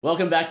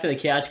Welcome back to the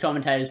Couch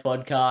Commentators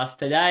podcast.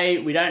 Today,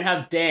 we don't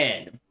have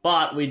Dan,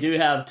 but we do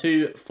have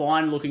two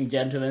fine-looking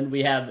gentlemen.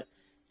 We have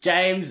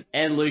James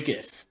and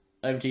Lucas.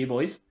 Over to you,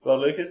 boys. Well,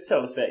 Lucas,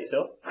 tell us about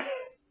yourself.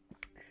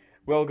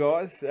 Well,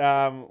 guys,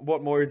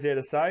 what more is there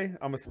to say?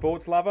 I'm a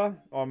sports lover.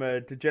 I'm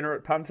a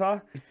degenerate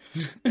punter.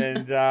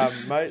 And,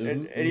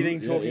 mate, anything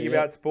talking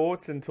about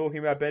sports and talking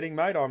about betting,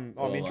 mate, I'm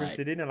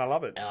interested in and I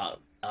love it.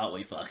 Aren't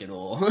we fucking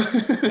all?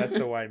 That's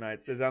the way, mate.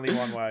 There's only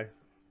one way.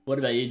 What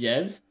about you,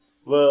 James?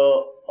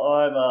 Well,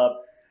 I'm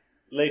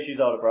Leachy's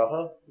older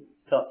brother.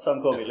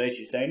 Some call me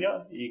Leachy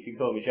Senior. You can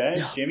call me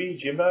James, Jimmy,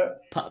 Jimbo.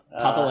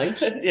 Papa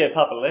Leach? Yeah,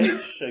 Papa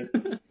Leach.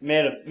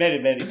 Man of many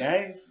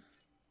names.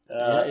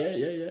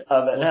 Yeah.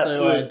 Also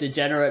absolute, a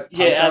degenerate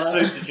punter. Yeah,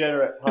 absolute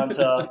degenerate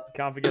punter.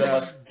 Can't forget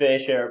Got about my fair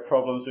share of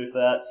problems with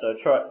that, so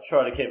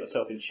try to keep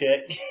myself in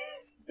check.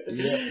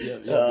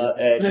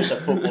 And just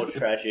a football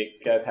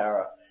tragic. Go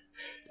Para.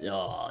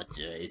 Oh,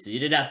 jeez. You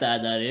didn't have to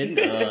add that in.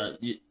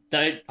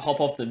 Don't hop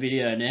off the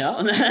video now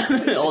or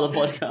the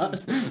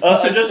podcast.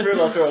 I just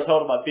realised where I was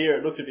holding my beer.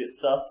 It looked a bit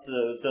sus. It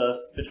was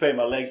between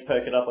my legs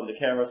poking up on the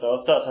camera, so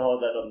I'll start to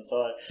hold that on the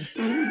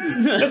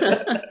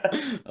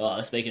side.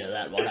 Oh, speaking of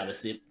that, we'll have a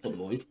sip for the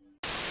boys.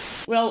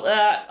 Well,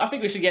 I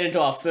think we should get into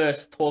our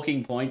first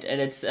talking point,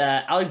 and it's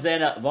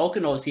Alexander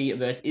Volkanovski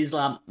versus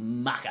Islam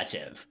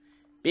Makhachev.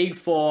 Big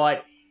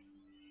fight.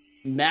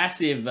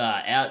 Massive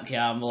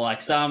outcome,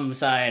 like some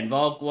saying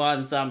Volk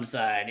won, some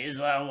saying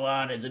Islam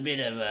won. It's a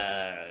bit of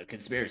a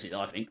conspiracy,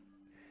 I think.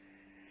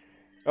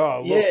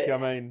 Oh, look, I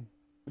mean,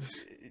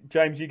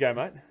 James, you go,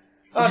 mate.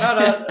 Oh,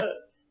 no.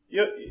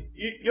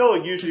 You're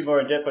usually more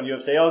in depth on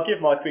UFC. I'll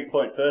give my quick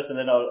point first, and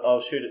then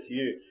I'll shoot it to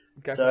you.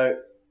 Okay. So,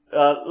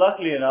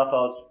 luckily enough, I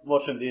was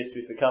watching this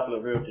with a couple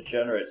of real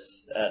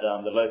degenerates at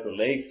the local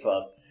leagues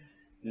club,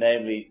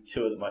 namely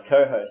two of my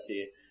co-hosts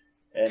here,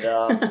 and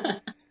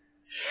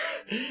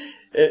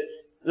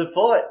the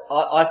fight,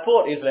 I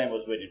thought Islam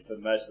was winning for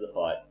most of the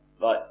fight.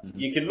 Like,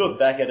 you can look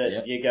back at it,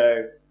 and you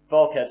go,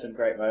 Volk had some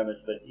great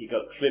moments, but he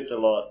got clipped a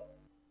lot.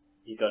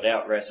 He got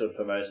out-wrestled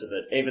for most of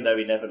it. Even though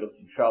he never looked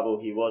in trouble,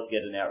 he was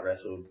getting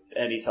out-wrestled.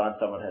 Anytime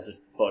someone has a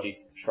body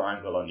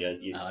triangle on you,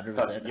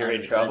 you're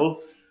in trouble.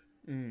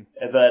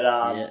 But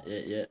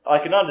I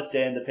can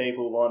understand the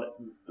people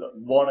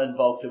wanting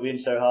Volk to win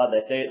so hard. They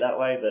see it that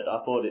way, but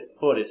I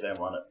thought Islam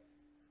won it.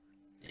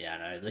 Yeah,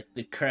 I know.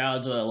 The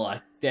crowds were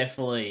like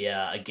definitely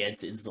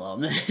against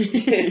Islam.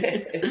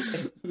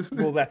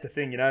 Well, that's the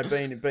thing,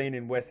 being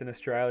in Western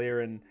Australia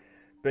and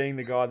being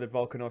the guy that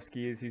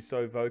Volkanovski is, who's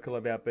so vocal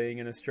about being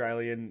an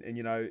Australian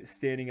and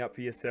standing up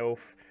for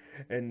yourself,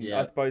 and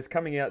I suppose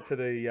coming out to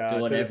the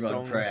doing to everyone the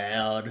song,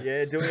 proud.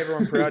 Yeah, doing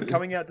everyone proud.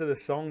 Coming out to the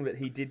song that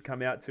he did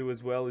come out to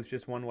as well is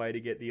just one way to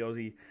get the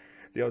Aussie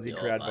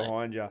crowd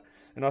behind you.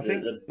 And I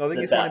think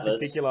this one in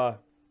particular,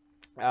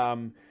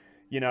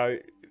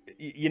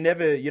 you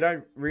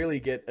don't really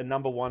get a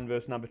number one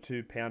versus number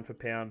two pound for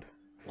pound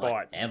fight.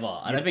 Like, ever.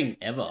 I don't think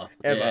ever.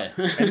 Ever.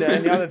 Yeah.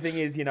 And the other thing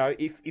is,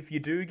 if you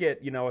do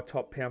get, a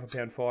top pound for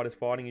pound fighters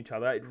fighting each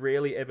other, it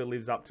rarely ever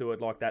lives up to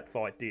it like that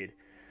fight did.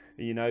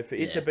 For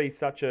it to be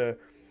such a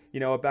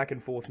back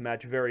and forth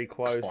match, very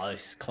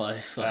close.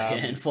 Close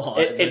fucking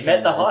fight. It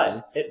met the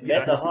height. It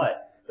met the height.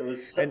 It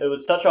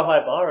was such a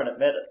high bar and it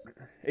met it.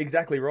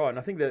 Exactly right. And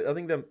I think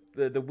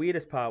the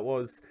weirdest part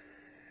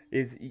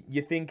is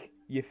you think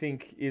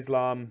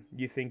Islam,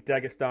 you think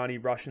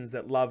Dagestani Russians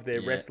that love their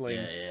wrestling.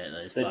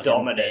 Those the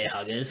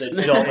dominance.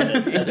 The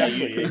dominance that they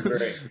usually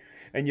bring.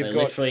 And they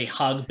literally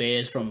hug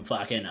bears from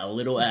fucking a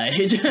little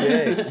age.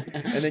 Yeah.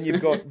 And then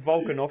you've got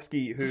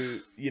Volkanovski,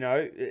 who,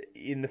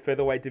 in the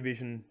featherweight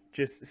division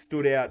just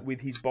stood out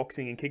with his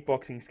boxing and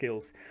kickboxing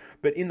skills.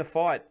 But in the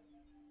fight,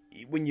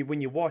 when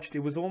you watched, it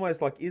was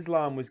almost like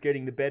Islam was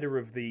getting the better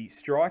of the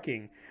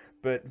striking,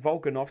 but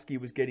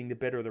Volkanovski was getting the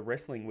better of the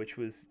wrestling, which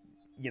was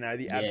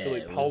the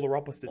absolute polar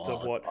opposites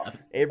of what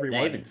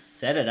everyone... They even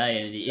said it,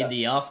 in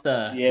the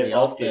after... Yeah,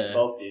 Volk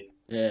did.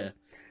 Yeah.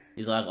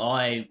 He's like,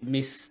 I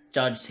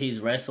misjudged his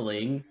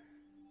wrestling.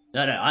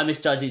 No, I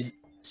misjudged his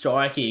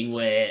striking,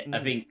 where I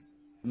think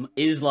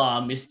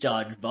Islam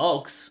misjudged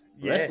Volk's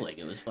wrestling.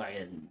 It was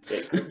fucking...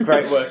 Yeah,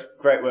 great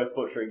work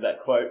butchering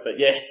that quote, but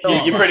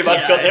you pretty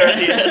much got there at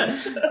the end.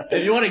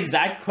 If you want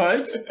exact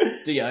quotes,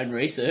 do your own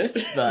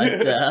research,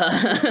 but...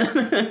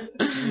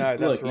 No,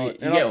 that's right.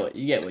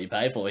 You get what you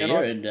pay for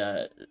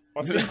here,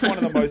 I think one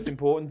of the most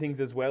important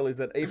things as well is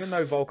that even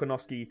though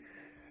Volkanovski,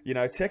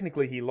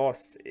 technically he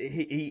lost,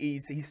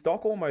 his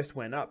stock almost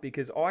went up,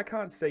 because I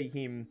can't see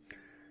him,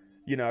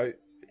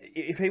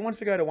 if he wants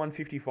to go to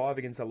 155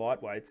 against the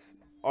lightweights,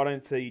 I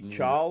don't see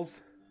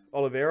Charles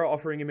Oliveira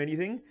offering him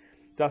anything,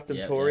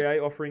 Dustin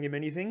Poirier offering him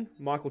anything,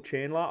 Michael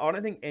Chandler. I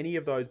don't think any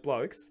of those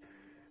blokes...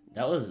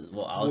 That was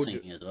what I was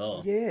thinking as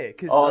well. Yeah,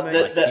 because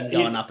him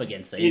going up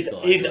against these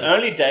guys. His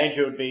only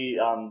danger would be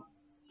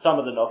some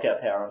of the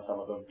knockout power on some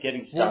of them,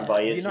 getting stunned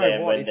by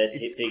Islam when there's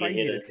bigger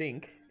hitters.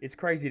 It's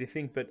crazy to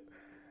think, but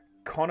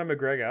Conor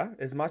McGregor,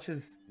 as much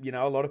as a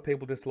lot of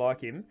people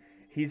dislike him,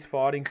 his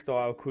fighting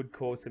style could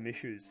cause some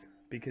issues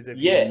because of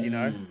his,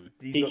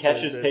 he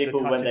catches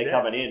people when they're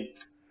coming in.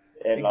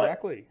 And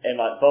exactly.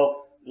 Like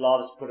Volk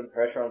loves putting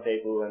pressure on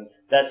people, and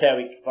that's how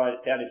he found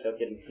himself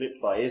getting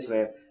clipped by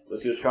Islam.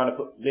 Was he was trying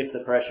to lift the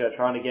pressure,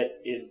 trying to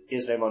get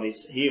Islam on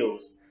his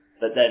heels,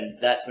 but then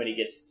that's when he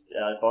gets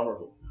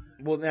vulnerable.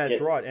 Well, that's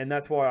right, and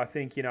that's why I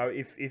think, you know,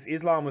 if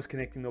Islam was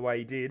connecting the way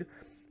he did,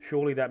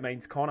 surely that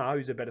means Connor,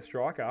 who's a better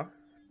striker.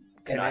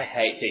 And I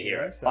hate to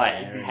hear it. So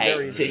I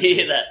hate to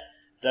hear that.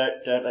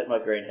 Don't let my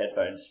green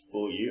headphones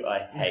fool you. I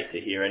hate to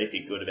hear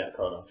anything good about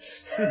Connor.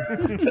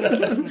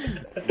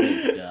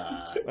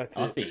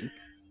 I think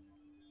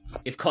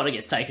if Connor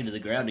gets taken to the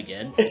ground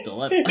again, it's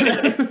 11.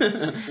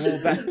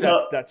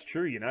 Well, that's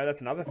true. You know,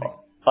 that's another thing.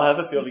 I have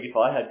a feeling if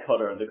I had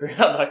Connor on the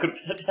ground, I could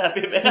tap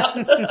him out.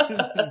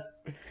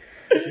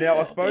 Now,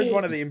 I suppose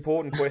one of the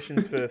important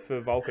questions for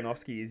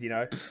Volkanovski is, you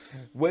know,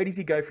 where does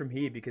he go from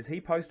here? Because he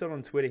posted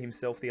on Twitter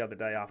himself the other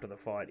day after the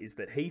fight is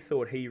that he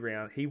thought he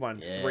won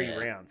 3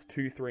 rounds,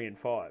 2, 3, and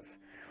 5.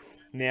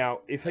 Now,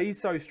 if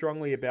he's so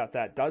strongly about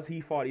that, does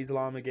he fight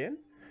Islam again?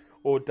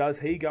 Or does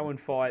he go and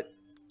fight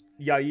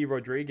Yair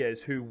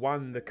Rodriguez, who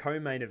won the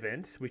co-main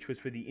event, which was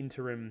for the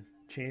interim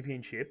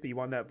championship? He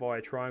won that via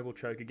triangle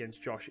choke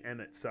against Josh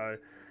Emmett. So,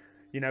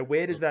 you know,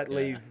 where does that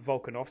leave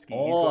Volkanovski?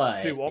 He's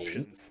got 2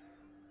 options.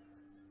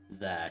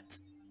 That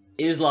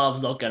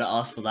Islam's not going to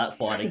ask for that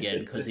fight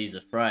again because he's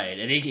afraid.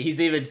 And he's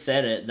even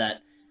said it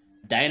that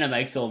Dana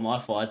makes all my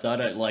fights. I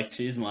don't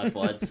choose my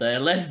fights. So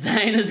unless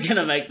Dana's going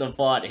to make the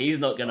fight, he's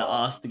not going to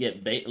ask to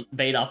get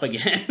beat up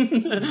again.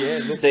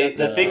 See,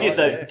 the thing is,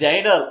 though,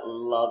 Dana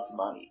loves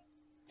money.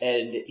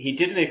 And he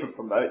didn't even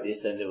promote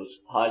this, and it was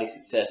highly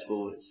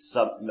successful.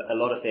 A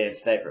lot of fans'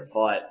 favourite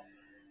fight.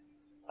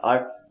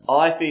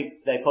 I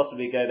think they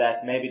possibly go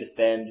back, maybe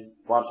defend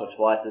once or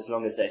twice, as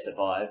long as they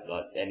survive.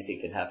 Like, anything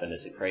can happen.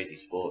 It's a crazy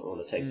sport. All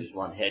it takes is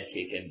one head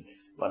kick, and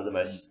one of the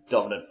most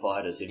dominant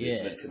fighters in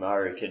Usman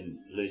Kamaru can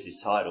lose his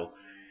title.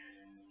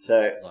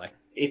 So,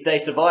 if they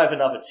survive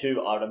another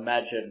 2, I would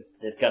imagine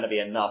there's going to be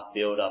enough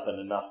build-up and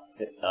enough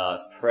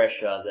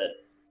pressure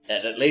that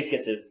at least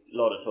gets a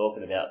lot of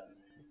talking about,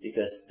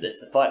 because it's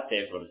the fight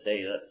fans want to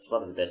see. It's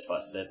one of the best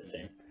fights I've ever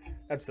seen.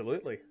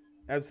 Absolutely.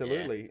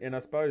 And I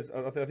suppose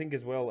I think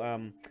as well,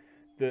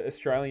 the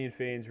Australian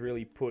fans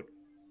really put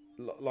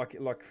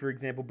like for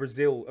example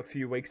Brazil a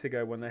few weeks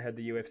ago when they had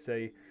the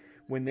UFC,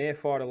 when their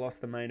fighter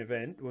lost the main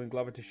event, when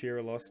Glover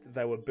Teixeira lost,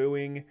 they were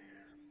booing.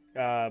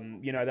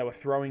 You know, they were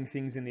throwing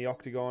things in the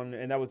octagon,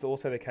 and that was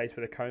also the case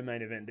for the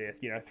co-main event death.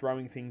 You know,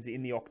 throwing things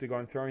in the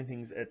octagon, throwing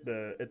things at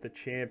the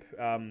champ.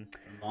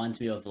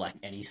 Reminds me of like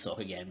any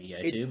soccer game you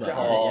go to, but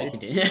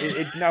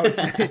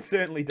it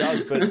certainly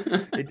does. But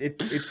it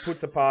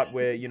puts a part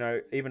where, you know,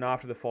 even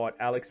after the fight,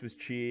 Alex was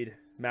cheered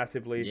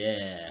massively.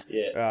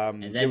 Yeah.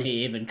 And then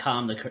he even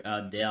calmed the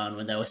crowd down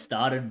when they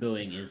started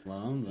booing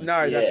Islam.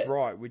 That's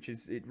right. Which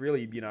is, it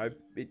really, you know,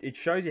 it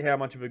shows you how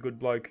much of a good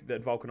bloke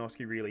that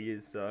Volkanovski really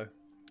is. So.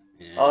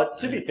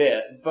 To be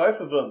fair,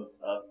 both of them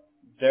are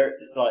very,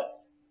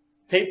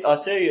 I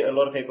see a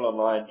lot of people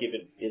online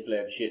giving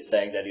Islam shit,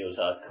 saying that he was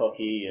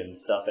cocky and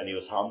stuff, and he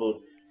was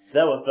humbled.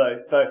 They were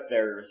both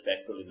very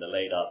respectful in the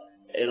lead up.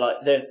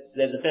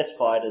 They're the best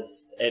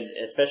fighters, and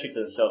especially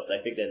for themselves, they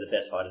think they're the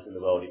best fighters in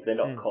the world. If they're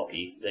not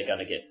cocky, they're going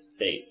to get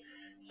beat.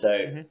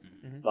 So,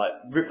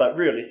 but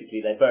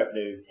realistically, they both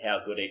knew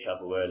how good each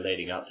other were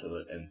leading up to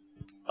it, and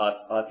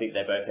I think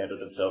they both handled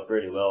themselves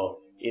really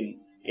well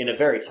in a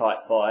very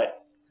tight fight.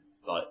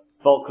 Like,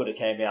 Volk could have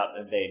came out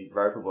and been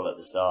ropeable at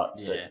the start,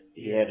 but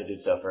he handled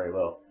himself very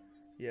well.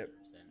 Yep.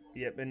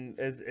 And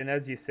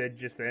as you said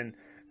just then,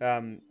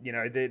 you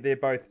know, they're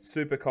both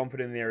super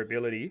confident in their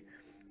ability,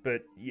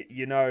 but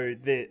you know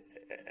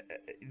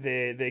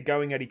they're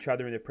going at each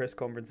other in their press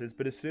conferences.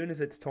 But as soon as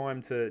it's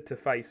time to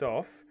face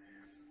off,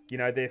 you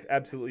know, they're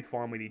absolutely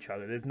fine with each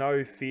other. There's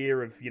no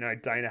fear of, you know,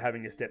 Dana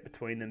having a step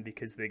between them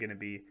because they're going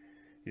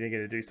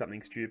to do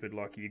something stupid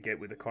like you get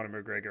with a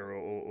Conor McGregor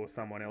or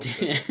someone else.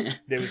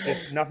 There was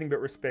just nothing but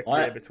respect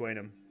there between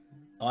them.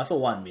 I, for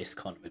one, miss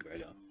Conor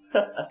McGregor.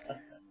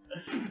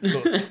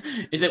 Look,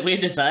 is it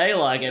weird to say?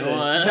 Like, no,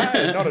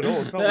 not at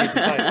all. It's not weird to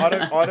say.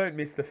 I don't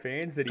miss the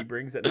fans that he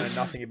brings that know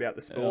nothing about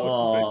the sport.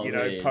 But, you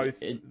know,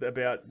 post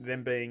about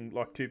them being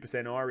like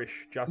 2%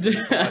 Irish, just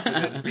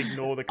and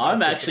ignore the.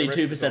 I'm actually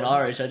 2%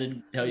 Irish. I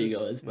didn't tell you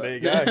guys. But... There you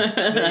go.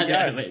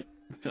 There you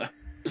go.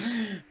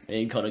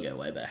 Me and Connor go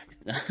way back.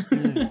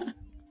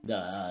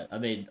 No, I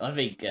mean, I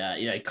think,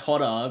 you know,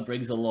 Connor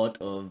brings a lot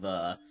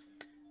of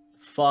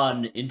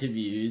fun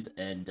interviews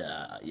and,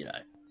 you know,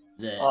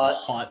 the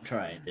hype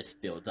train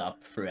just builds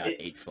up throughout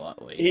each fight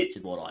week, which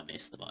is what I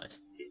miss the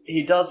most.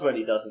 He does when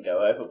he doesn't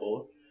go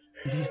overboard.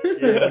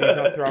 When he's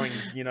not throwing,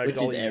 you know,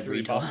 dollies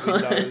every through bus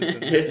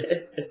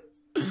windows.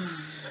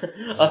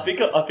 I think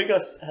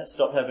I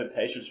stopped having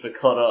patience for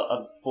Connor,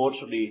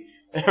 unfortunately,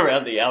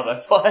 around the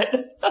Aldo fight.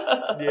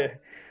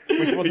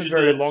 Which wasn't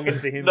very long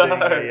into him being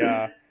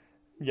a,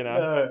 you know.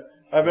 No.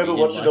 I remember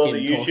watching all the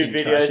YouTube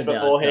videos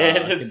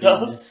beforehand and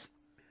stuff.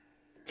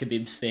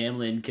 Khabib's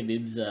family and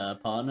Khabib's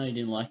partner, he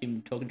didn't like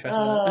him talking trash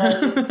about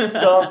it.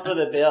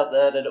 Something about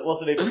that, and it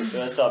wasn't even the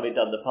first time he'd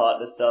done the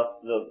partner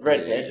stuff. The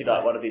Red Panty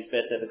Night, one of his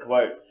best ever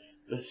quotes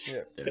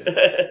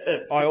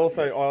I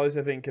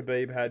also think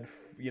Khabib had,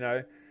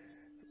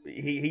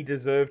 he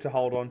deserved to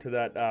hold on to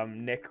that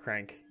neck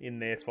crank in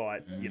their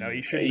fight.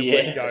 He shouldn't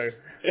have let go.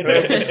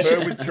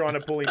 Herb was trying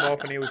to pull him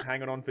off, and he was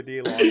hanging on for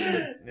dear life.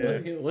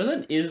 But, yeah.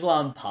 Wasn't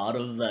Islam part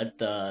of that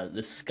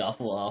the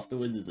scuffle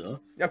afterwards as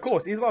well? Of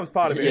course, Islam's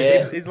part of it.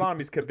 Yeah.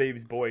 Islam is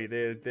Khabib's boy.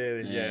 They're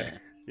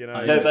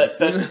No,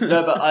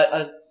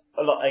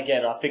 but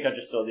again, I think I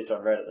just saw this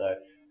on Reddit though.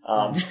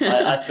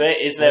 I swear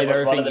Islam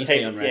was one of the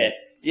people.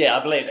 Yeah,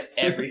 I believe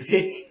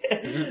everything.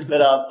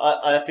 But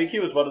I think he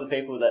was one of the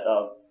people that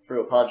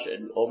threw a punch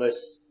and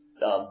almost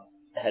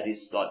had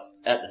his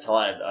at the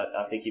time.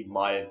 I think he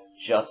might have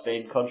just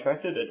been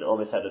contracted and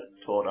almost had it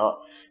torn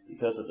up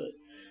because of it.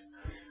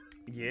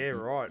 Yeah,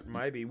 right.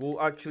 Maybe. Well,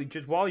 actually,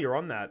 just while you're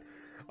on that,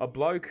 a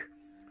bloke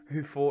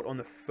who fought on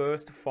the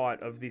first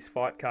fight of this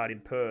fight card in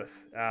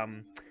Perth.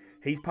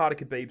 He's part of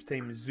Khabib's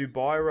team,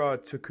 Zubaira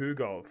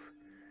Tukugov.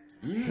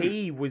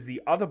 He was the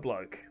other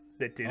bloke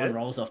that did it.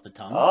 Rolls off the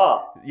tongue.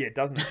 Oh. Yeah,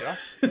 doesn't it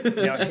just?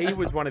 Now, he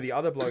was one of the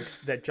other blokes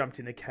that jumped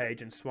in the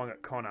cage and swung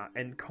at Connor.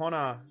 And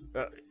Connor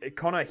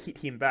hit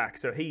him back.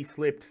 So he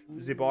slipped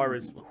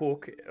Zubaira's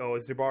hook, or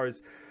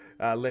Zubaira's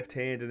left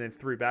hand, and then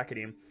threw back at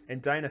him.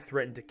 And Dana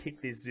threatened to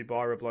kick this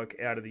Zubaira bloke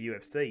out of the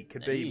UFC.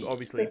 Khabib,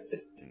 obviously,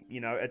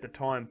 at the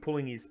time,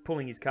 pulling his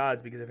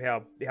cards because of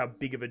how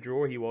big of a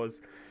draw he was.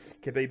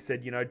 Khabib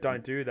said,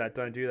 don't do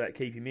that,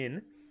 keep him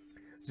in.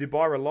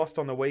 Zubaira lost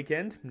on the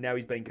weekend. Now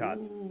he's been cut.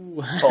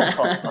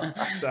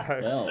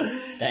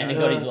 Dana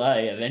got his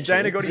way eventually.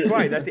 Dana got his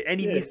way. That's it. And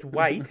he missed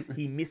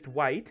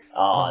weight.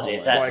 Oh,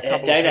 by a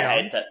couple Dana of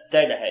pounds. hates that.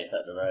 Dana hates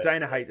that the most.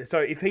 Dana hates it. So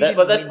if he,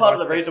 but that's part of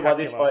the reason why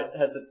this fight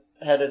hasn't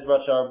had as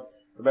much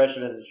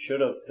promotion as it should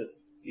have,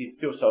 because he's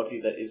still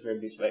salty that Israel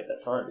missed weight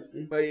that time, isn't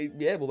he? Well,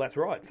 yeah, well, that's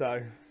right.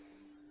 So,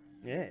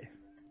 yeah.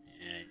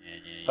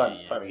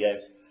 Funny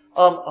games.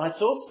 I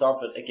saw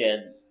something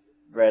again,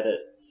 Reddit.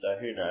 So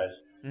who knows?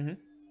 Mm-hmm.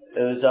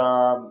 It was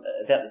about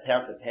the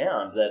pound for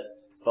pound that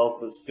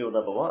Volk was still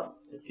number one.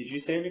 Did you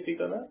see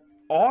anything on that?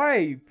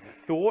 I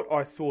thought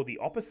I saw the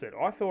opposite.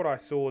 I thought I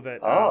saw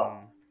that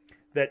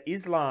that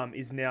Islam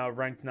is now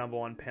ranked number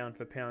one pound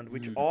for pound,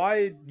 which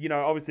I,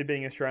 obviously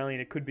being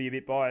Australian, it could be a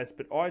bit biased,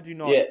 but I do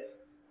not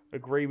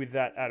agree with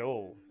that at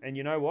all. And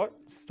you know what?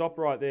 Stop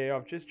right there.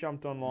 I've just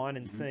jumped online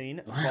and seen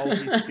Volk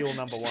is still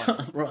number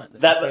one. Right.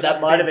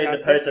 That might have been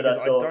the person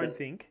I saw.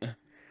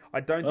 I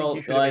don't think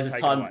you should have been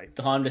taken away.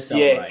 Time to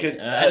celebrate.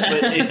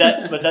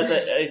 Yeah, because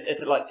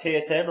is it like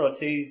TSM or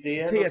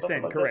TZM?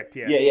 TSM, like correct?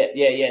 That?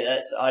 Yeah.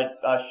 That's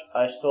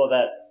I saw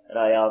that and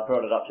I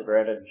brought it up to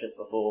Brandon just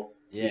before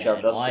you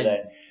jumped up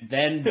today.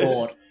 Then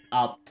brought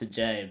up to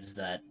James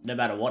that no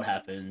matter what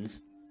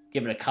happens,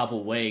 give it a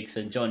couple weeks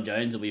and John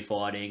Jones will be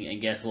fighting, and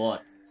guess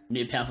what?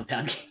 New pound for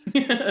pound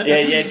king.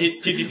 Yeah.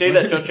 Did you see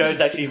that John Jones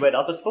actually went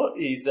up a spot?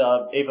 He's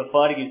either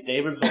fighting his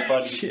demons or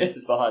fighting his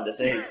misses behind the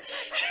scenes.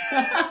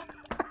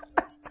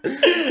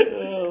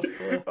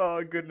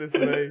 Oh, goodness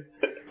me.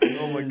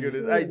 Oh, my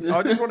goodness. Hey,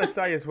 I just want to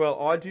say as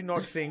well, I do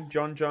not think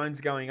John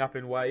Jones going up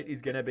in weight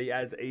is going to be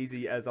as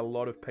easy as a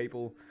lot of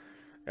people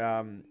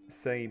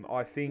seem.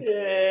 I think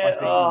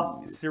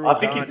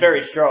he's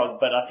very strong,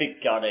 but I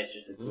think Garnett's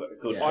just a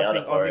good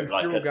counter for him.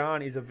 I think Cyril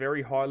Gane is a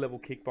very high-level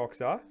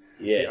kickboxer.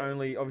 Yeah.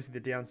 Obviously,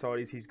 the downside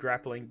is his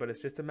grappling, but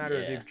it's just a matter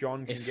of if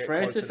John can get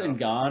Francis close enough.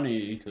 and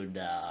Garnu could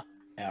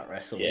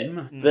out-wrestle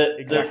him.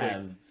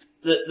 Exactly.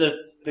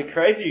 The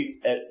crazy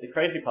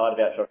part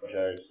about John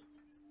Jones,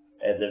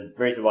 and the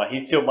reason why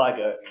he's still my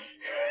go,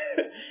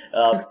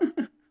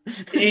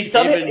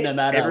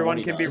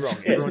 everyone can be wrong.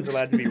 Everyone's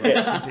allowed to be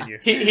wrong. Continue.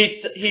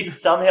 He's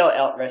somehow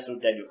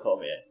out-wrestled Daniel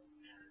Cormier.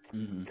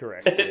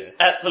 Correct. It's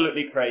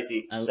absolutely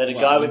crazy that a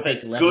guy with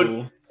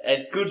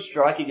as good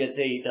striking as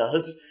he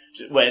does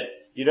went,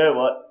 you know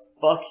what,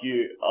 fuck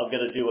you, I'm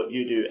going to do what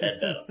you do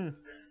and better.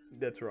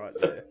 That's right,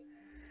 yeah.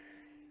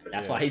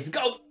 That's why he's a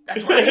GOAT.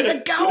 That's why he's a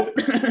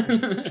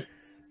GOAT.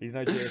 He's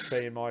no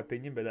GSP in my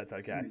opinion, but that's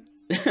okay.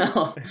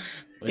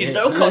 He's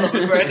no Conor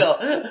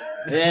McGregor.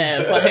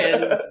 Yeah,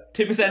 fucking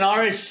 2%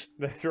 Irish.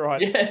 That's right.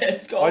 Yeah,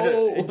 let's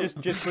go.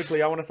 Just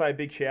quickly, I want to say a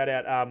big shout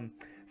out.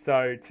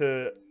 So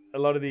to a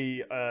lot of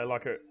the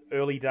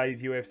early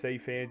days UFC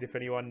fans, if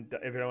anyone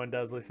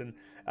does listen,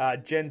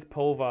 Jens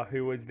Pulver,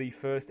 who was the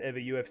first ever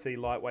UFC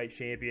lightweight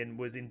champion,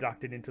 was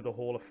inducted into the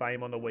Hall of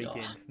Fame on the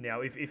weekend. Oh.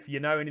 Now, if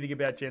you know anything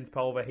about Jens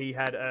Pulver, he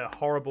had a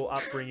horrible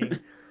upbringing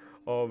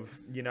of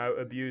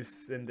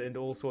abuse and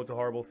all sorts of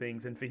horrible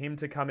things, and for him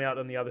to come out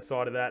on the other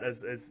side of that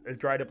as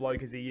great a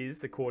bloke as he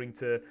is, according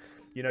to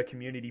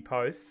community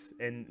posts,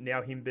 and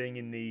now him being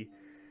in the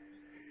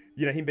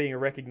him being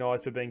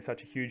recognised for being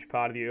such a huge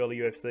part of the early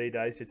UFC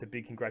days, just a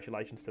big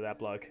congratulations to that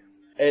bloke.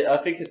 I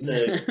think it's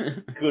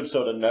a good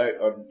sort of note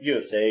on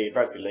UFC,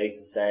 rugby league's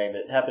the same.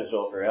 It happens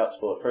all throughout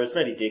sport. For as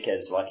many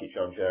dickheads like your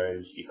John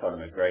Jones, your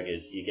Conor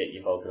McGregors, you get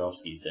your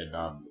Volkanovskis, and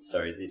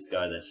this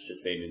guy that's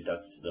just been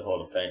inducted to the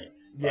Hall of Fame.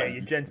 Yeah,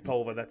 your Jens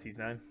Pulver, that's his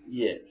name.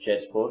 Yeah,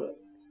 Jens Pulver.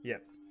 Yeah.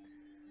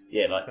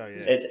 Yeah,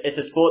 it's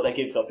a sport that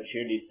gives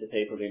opportunities to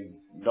people in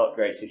not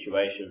great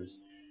situations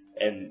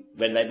And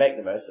when they make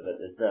the most of it,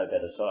 there's no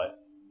better side.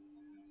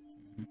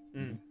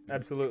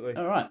 Absolutely.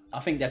 All right, I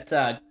think that's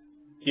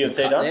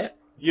UFC done? there.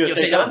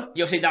 UFC done?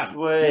 UFC done. Sweet.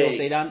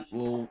 UFC done.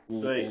 We'll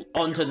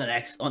on to the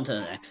next.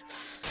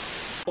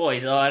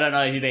 Boys, I don't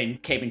know if you've been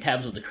keeping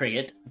tabs with the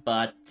cricket,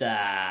 but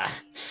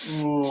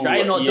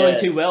Australia not doing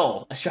too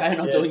well.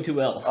 Doing too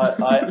well.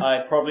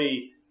 I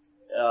probably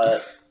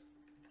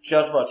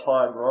judged my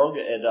time wrong,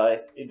 and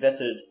I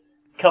invested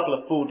a couple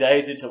of full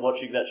days into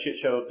watching that shit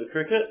show of the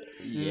cricket.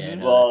 Yeah.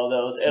 While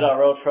there was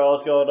NRL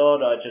trials going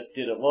on, I just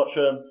didn't watch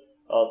them.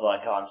 I was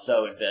like, I'm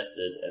so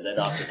invested, and then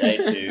after day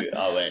 2,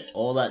 I went,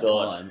 all that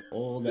time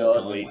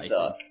we wasted.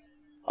 suck.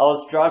 I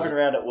was driving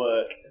around at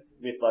work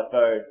with my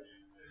phone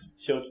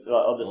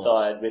on the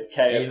side with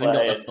KO even got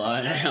playing. the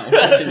phone out,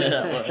 watching it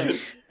at work.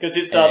 Because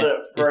it started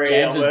at 3.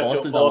 If James'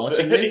 bosses are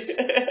watching this,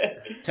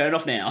 turn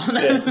off now.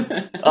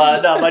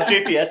 No, my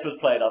GPS was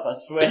playing up, I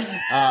swear.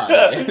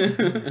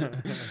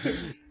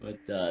 But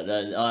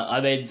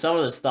I mean, some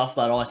of the stuff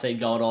that I see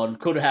going on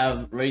could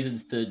have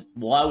reasons to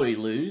why we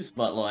lose,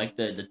 but like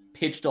the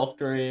pitch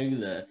doctoring,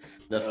 the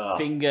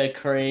finger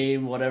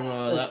cream,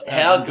 whatever.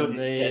 How good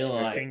is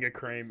like, finger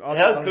cream?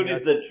 How good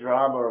is the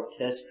drama of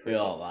Test cricket?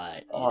 Oh,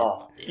 mate.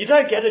 You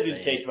don't get it in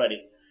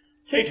T20.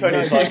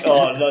 T20 is like,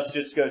 let's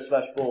just go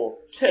smash ball.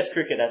 Test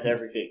cricket has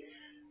everything.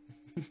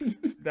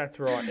 That's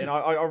right, and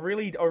I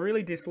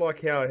really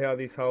dislike how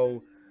this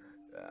whole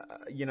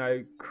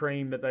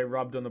cream that they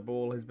rubbed on the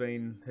ball has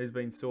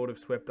been sort of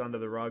swept under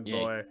the rug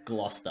by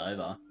glossed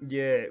over.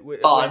 Yeah, when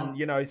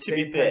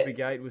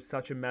Sandpapergate was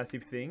such a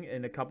massive thing,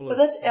 and a couple of.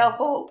 But that's our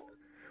fault.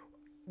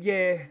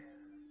 Yeah,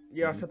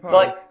 I suppose.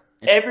 Like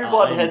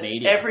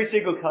every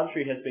single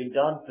country has been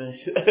done for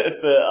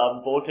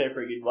ball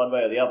tampering in one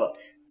way or the other.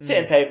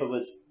 Sandpaper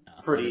was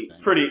pretty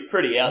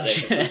out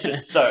there. It's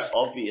just so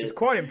obvious. It's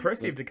quite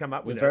impressive to come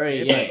up with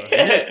very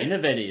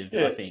innovative,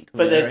 I think.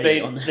 But there's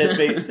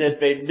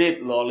been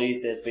mint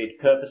lollies. There's been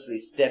purposely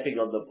stepping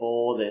on the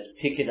ball. There's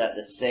picking at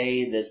the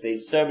seam. There's been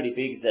so many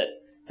things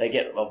that they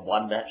get a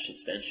 1-match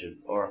suspension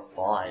or a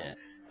fine. Yeah.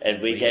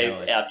 And we gave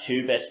our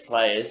 2 best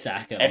players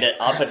and an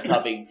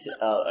up-and-coming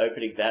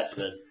opening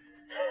batsman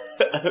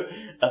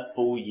a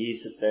full year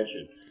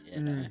suspension. Yeah,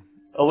 no.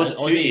 Or was it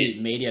 2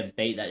 years? Media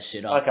beat that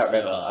shit up. I can't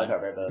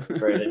remember.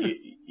 Brandon,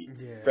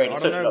 Brandon,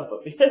 search it up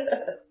for me.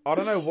 I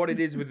don't know what it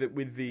is with the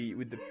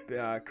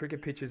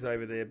cricket pitches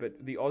over there, but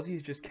the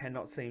Aussies just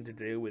cannot seem to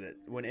deal with it.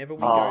 Whenever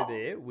we go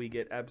there, we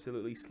get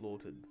absolutely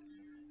slaughtered.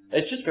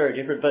 It's just very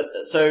different. But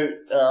so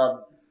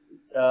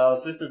I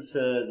was listening to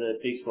the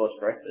Big Sports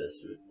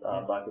Breakfast with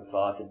Michael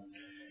Clark,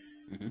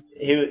 and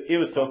he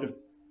was talking.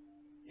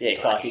 Yeah,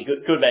 Clarkey,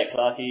 good mate,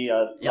 Clarkey.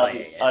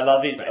 I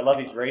love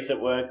his recent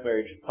work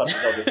where he punches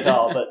on with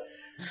Carl,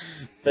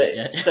 but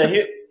so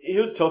he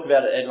was talking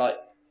about it, and like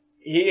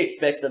he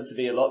expects them to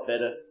be a lot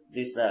better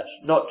this match,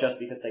 not just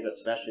because they got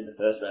smashed in the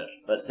first match,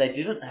 but they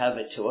didn't have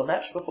a tour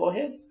match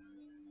beforehand.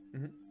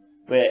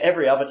 Where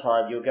every other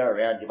time you'll go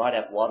around, you might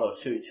have 1 or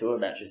 2 tour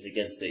matches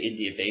against the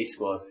India B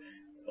squad,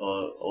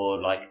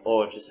 or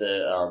just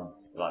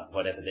like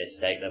whatever their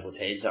state level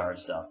teams are and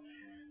stuff.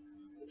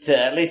 To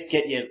at least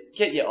get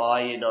your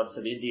eye in on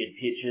some Indian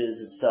pitches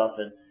and stuff,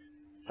 and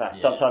in fact,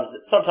 sometimes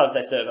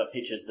they serve up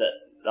pitches that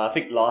I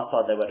think last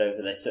time they went over,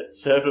 they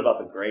served them up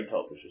at Green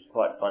Top, which was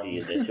quite funny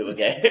in their tour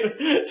game,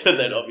 to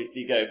then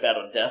obviously go bat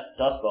on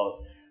dust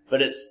bowls.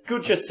 But it's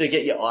good just to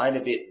get your eye in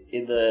a bit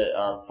in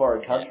the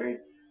foreign country.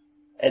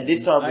 And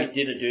this time we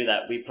didn't do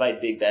that. We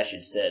played Big Bash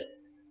instead,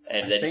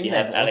 and then you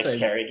have Alex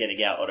Carey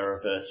getting out on a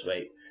reverse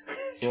sweep.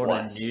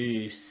 Brought a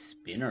new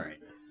spinner in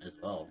as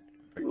well.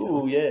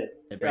 Ooh, yeah.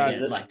 They bring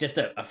in, like, just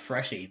a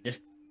freshie. Just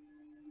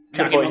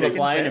chuck him on the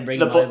plane and bring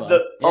him over.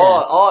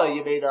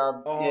 You mean,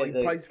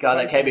 the guy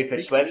that came in for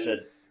Swepson.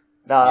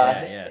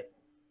 Yeah.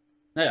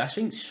 No, I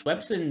think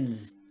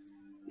Swepson's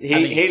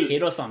having a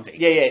kid or something.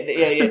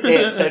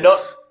 Yeah. So not...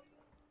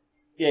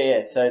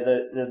 Yeah. So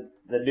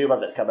the new one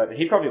that's come over,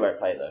 he probably won't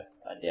play, though.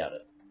 I doubt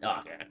it.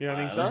 Oh, okay. You don't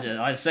think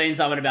so? I've seen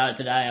something about it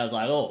today. I was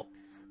like,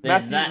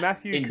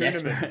 Matthew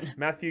Kuhneman.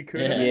 Matthew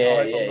Kuhneman.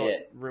 Yeah. I hope I'm not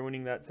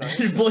ruining that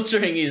saying.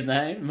 Butchering his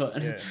name,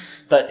 but... Yeah.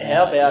 But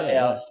how about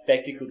our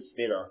spectacled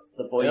spinner,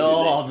 the boy who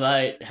Oh,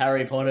 mate,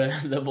 Harry Potter,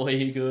 the boy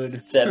who could.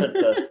 7th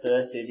for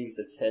first innings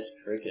of Test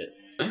cricket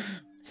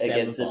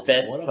against the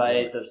best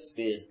players of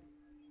spin.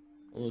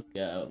 Look,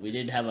 we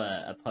did have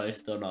a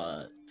post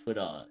on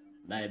Twitter.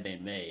 May have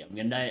been me.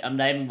 I'm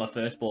naming my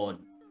firstborn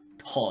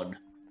Todd.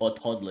 Or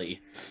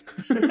Toddley.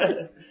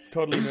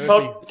 Toddley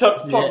Murphy.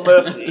 Todd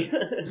Murphy.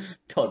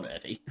 Todd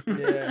Murphy.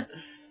 Yeah.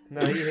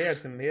 No, he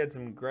had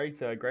some great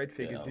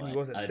figures, didn't he?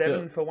 Was it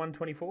 7 for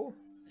 124?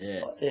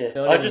 Yeah.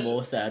 I just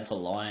more sad for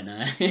Lion,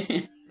 eh?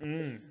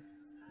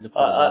 The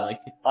poor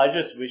I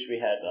just wish we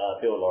had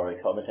Bill Laurie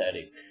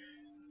commentating.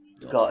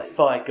 God,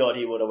 by God,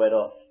 he would have went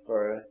off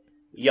for a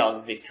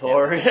young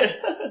Victorian.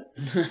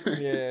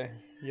 Yeah.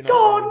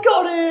 God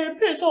got him!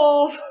 Piss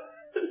off!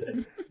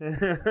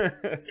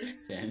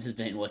 James has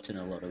been watching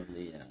a lot of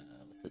the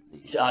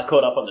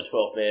caught up on the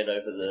 12th man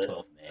over the.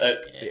 12th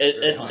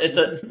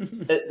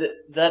man.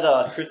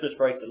 That Christmas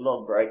break's a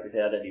long break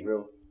without any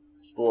real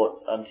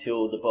sport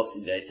until the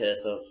Boxing Day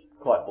test, so I was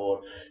quite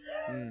bored.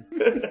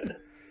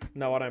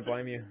 No, I don't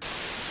blame you.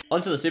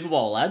 On to the Super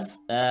Bowl, lads.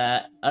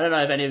 I don't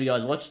know if any of you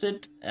guys watched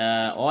it.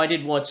 I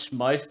did watch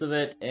most of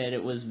it, and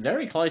it was a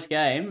very close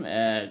game.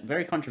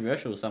 Very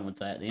controversial, some would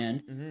say, at the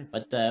end. Mm-hmm.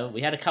 But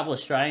we had a couple of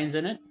Australians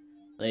in it.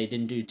 They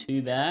didn't do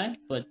too bad,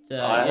 but...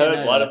 I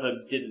heard one of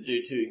them didn't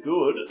do too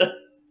good.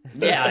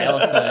 Yeah, I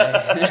also...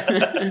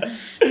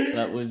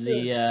 But with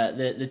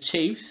the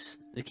Chiefs,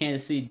 the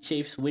Kansas City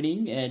Chiefs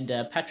winning, and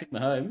Patrick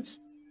Mahomes,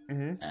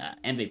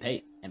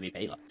 MVP,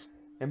 lads.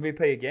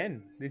 MVP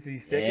again. This is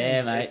his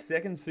second, his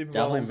second Super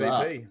Bowl Doubles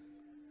MVP.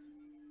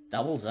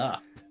 Doubles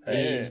up. Yeah.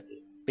 He's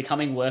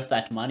becoming worth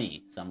that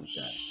money, some would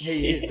say.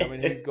 He is. I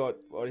mean, he's got,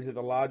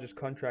 the largest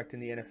contract in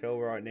the NFL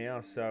right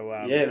now. So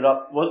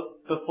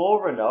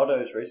before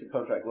Ronaldo's recent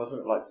contract,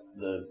 wasn't it like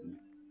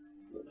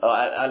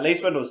at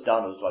least when it was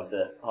done, it was like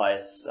the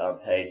highest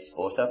paid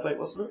sports athlete,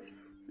 wasn't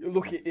it?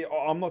 Look,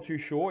 I'm not too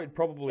sure. It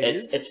probably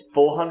is. It's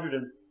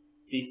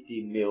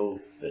 450 mil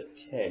for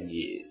 10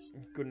 years.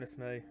 Goodness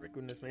me.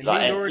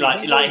 Like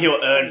he'll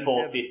earn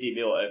 450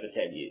 mil over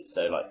 10 years.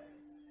 So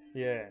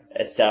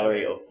a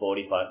salary of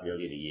 45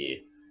 million a year.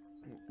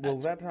 Well,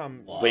 that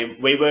wow.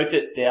 we worked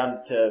it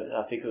down to,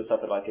 I think it was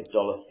something like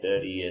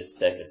 $1.30 a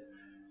second.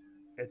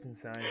 It's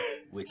insane.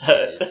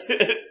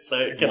 So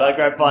can I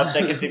grab 5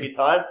 seconds of your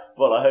time?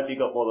 Well, I hope you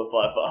got more than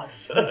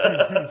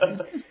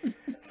 $5.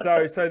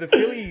 So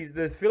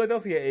the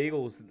Philadelphia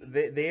Eagles,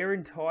 their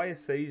entire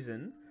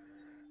season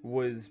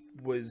was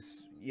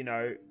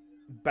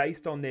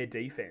based on their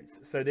defense.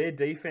 So their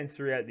defense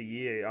throughout the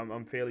year,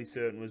 I'm fairly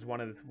certain, was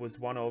one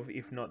of,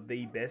 if not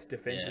the best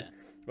defense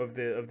of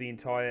the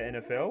entire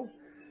NFL.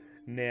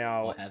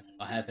 Now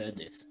I have heard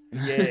this.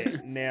 Yeah.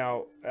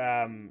 Now,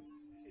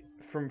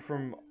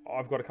 from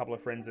I've got a couple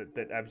of friends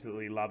that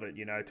absolutely love it.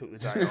 Took the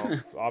day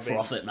off.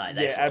 Froth it, mate.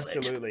 Yeah,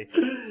 absolutely.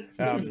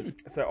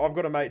 So I've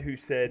got a mate who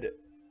said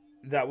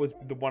that was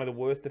one of the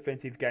worst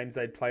defensive games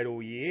they'd played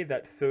all year.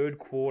 That third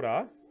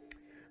quarter,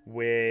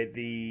 where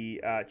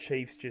the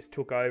Chiefs just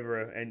took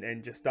over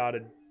and just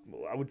started.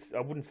 I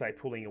wouldn't say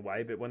pulling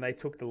away, but when they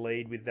took the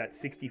lead with that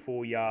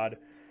 64-yard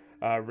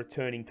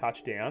returning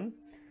touchdown.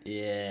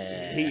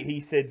 Yeah. He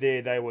said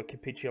they were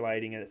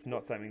capitulating, and it's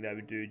not something they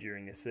would do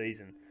during the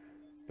season.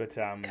 But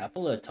a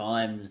couple of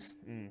times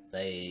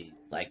they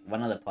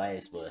one of the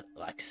players were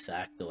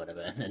sacked or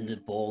whatever, and then the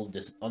ball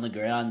just on the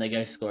ground. They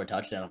go score a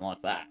touchdown. I'm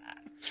like,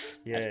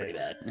 that's pretty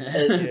bad.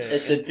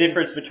 It's the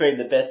difference between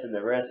the best and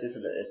the rest,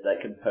 isn't it? It's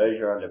that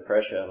composure under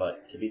pressure,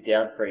 to be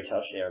down 3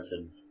 touchdowns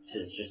and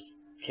to just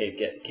keep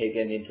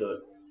getting into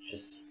it.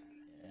 Just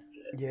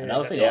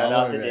Another thing I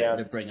wanted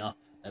to bring up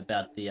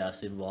about the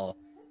Super Bowl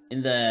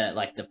in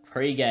the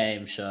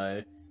pre-game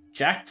show,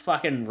 Jack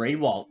fucking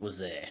Rewalt was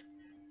there.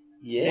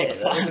 Yeah, what the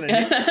fuck?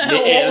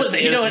 What was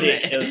he doing there?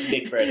 It was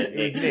Nick Brennan.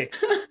 It was Nick.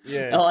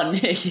 Yeah. Oh,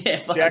 Nick.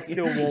 Yeah. Jack's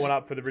still warming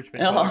up for the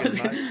Richmond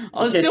Tigers, mate.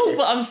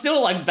 I'm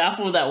still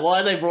baffled at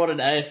why they brought an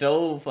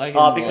AFL fucking.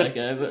 Oh, because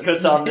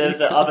there's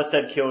another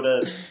St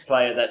Kilda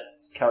player that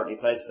currently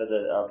plays for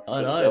the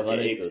I know, but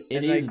Eagles.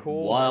 It is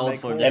wild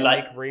for Nick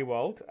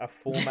Rewalt a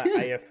former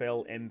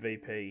AFL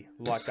MVP.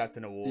 That's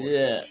an award.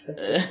 Yeah.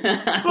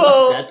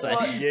 Well, that's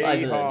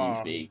a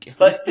speak.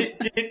 But did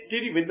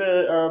he win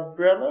the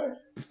Brownlow?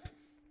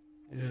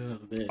 Oh,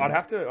 I'd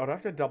have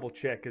to double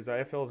check because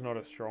AFL is not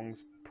a strong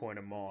point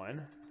of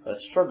mine.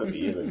 That's stronger for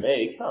you than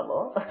me. Come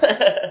on.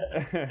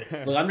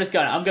 Look,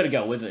 I'm gonna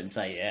go with it and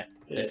say yeah.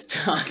 Let's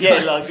talk. Yeah,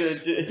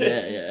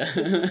 yeah.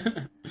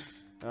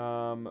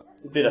 A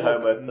bit of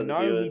homework for the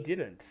viewers. He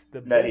didn't.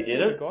 The No, he best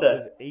didn't. He got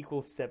was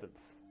equal 7th.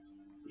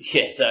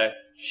 Yeah, so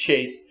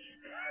jeez,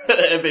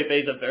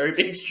 MVP's a very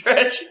big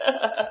stretch.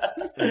 A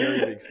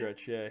very big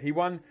stretch. Yeah, he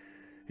won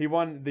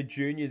the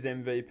juniors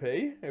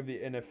MVP of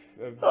the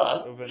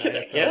of an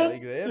AFL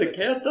league there. It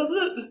counts, doesn't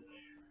it?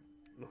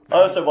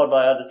 I also won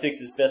my under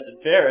 6's best and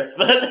fairest,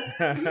 but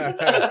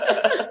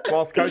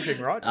whilst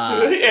coaching, right?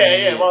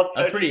 Yeah, whilst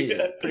I'm coaching.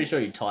 pretty sure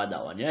you tied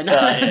that one,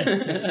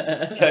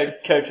 yeah.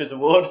 Coach's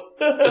award.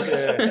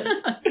 Yeah.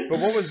 But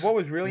what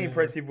was really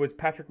impressive was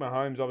Patrick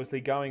Mahomes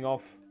obviously going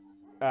off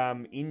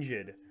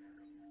injured,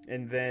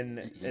 and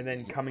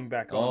then coming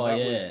back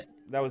on.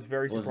 That was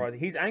very surprising.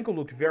 His ankle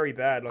looked very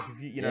bad. If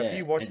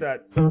you watch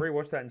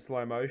rewatch that in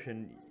slow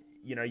motion,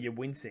 you're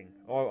wincing.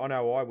 I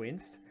know I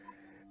winced.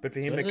 But for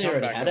him to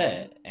come back, had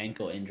an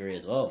ankle injury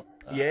as well.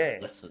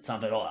 That's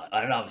something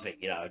I don't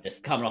think,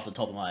 just coming off the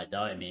top of my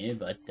dome here,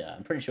 but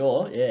I'm pretty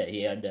sure,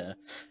 he had a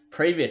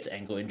previous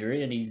ankle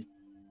injury and he's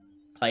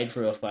played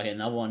for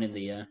another one in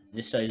the.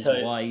 This shows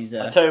why he's.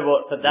 I tell you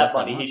what, for that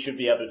money, he should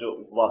be able to do it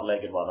with one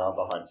leg and one arm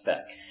behind his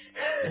back.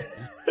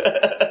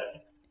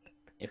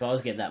 If I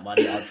was getting that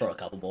money, I'd throw a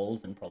couple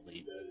balls and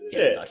probably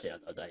get some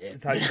touchdowns. I'd say,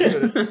 It's how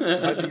you're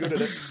good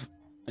at it.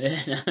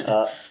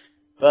 Yeah.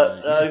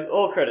 But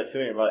all credit to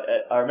him.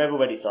 I remember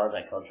when he signed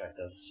that contract,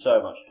 there was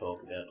so much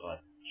talk about,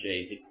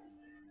 geez,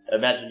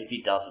 imagine if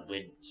he doesn't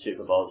win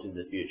Super Bowls in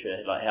the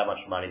future, like how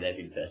much money they've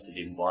invested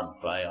in one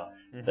player.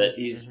 But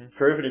he's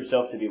proven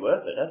himself to be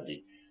worth it, hasn't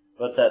he?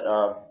 What's that?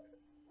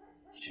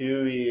 2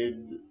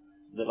 in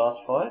the last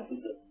 5,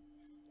 is it?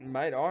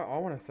 Mate, I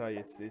want to say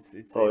it's.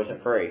 Or is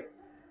it 3?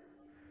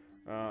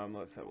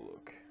 Let's have a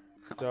look.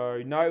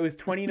 So no, it was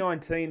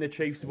 2019 the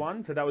Chiefs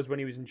won. So that was when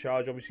he was in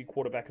charge, obviously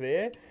quarterback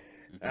there.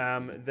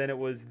 Then it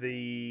was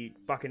the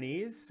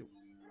Buccaneers.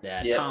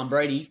 Tom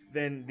Brady.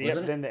 Then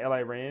the LA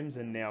Rams,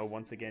 and now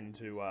once again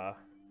to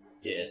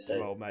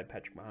old mate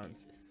Patrick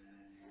Mahomes.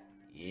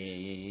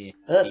 Yeah.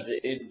 That's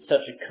in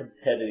such a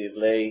competitive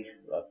league.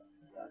 Like,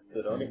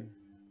 good on him.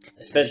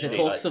 Especially There's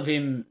talks of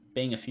him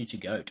being a future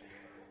GOAT.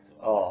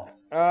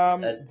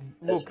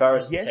 As far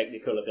as the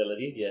technical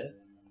ability, yeah.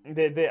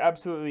 There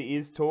absolutely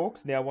is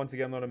talks. Now, once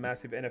again, I'm not a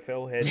massive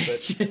NFL head,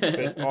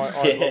 but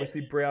I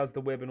obviously browse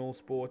the web and all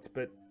sports.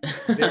 But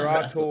there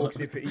are talks.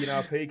 If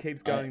he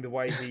keeps going the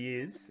way he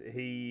is,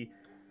 he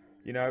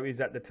is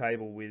at the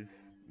table with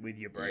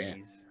your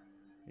Brady's.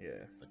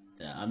 Yeah. But,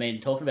 I mean,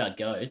 talking about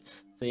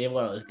goats. See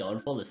what I was going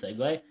for the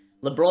segue.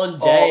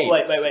 LeBron James. Oh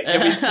wait!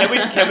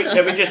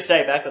 Can we just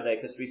stay back on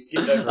that because we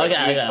skipped over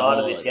a huge part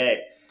of this game?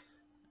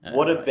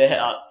 What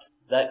about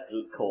that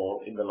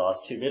call in the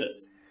last 2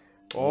 minutes?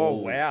 Oh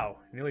wow!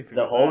 Nearly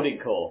forgot the holding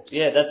call.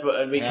 Yeah, that's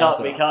what we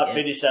can't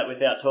finish that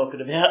without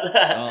talking about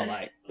that. Oh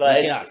mate,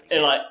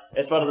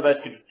 it's one of the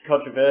most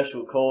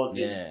controversial calls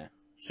in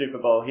Super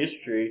Bowl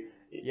history.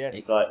 Yes,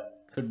 it's like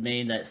could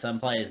mean that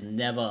some players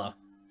never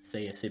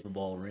see a Super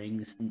Bowl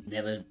ring,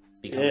 never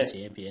become a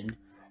champion,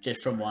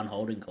 just from one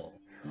holding call.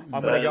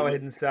 I'm going to go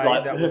ahead and say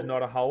that was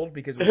not a hold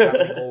because it was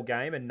happening all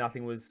game and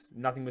nothing was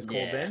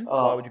called then.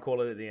 Why would you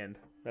call it at the end?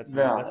 That's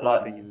my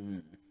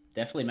opinion.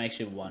 Definitely makes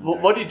you wonder.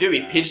 What did he do?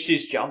 He pinched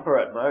his jumper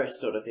at most,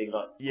 sort of thing.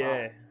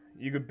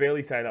 You could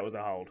barely say that was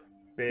a hold.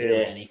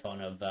 Barely. Any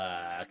kind of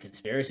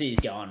conspiracies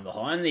going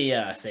behind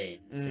the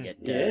scenes to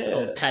get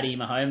Patty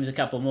Mahomes a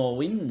couple more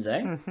wins,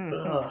 eh?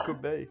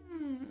 Could be.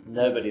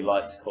 Nobody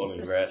likes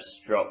calling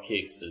refs drop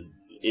kicks and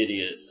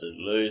idiots and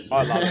losers.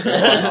 I love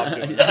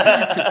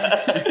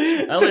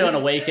it. Only on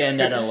a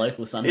weekend at a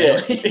local Sunday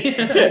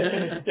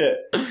league.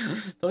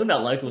 Talking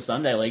about local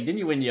Sunday league, didn't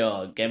you win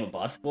your game of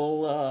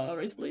basketball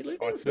recently,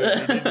 Lucas? I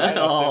certainly did, mate.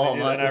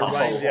 And I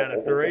rained down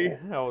a 3.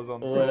 I was on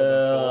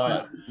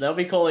fire. They'll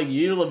be calling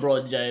you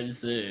LeBron James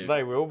soon.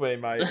 They will be,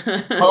 mate.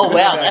 Oh,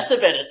 wow, that's a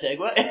better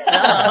segue.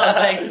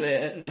 Thanks,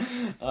 man.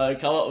 I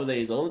come up with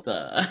these all the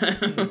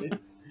time.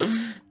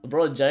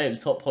 LeBron James,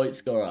 top point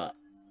scorer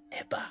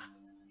ever.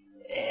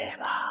 Yeah,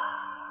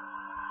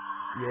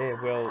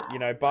 well,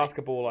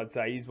 basketball, I'd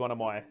say, is now one of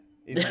my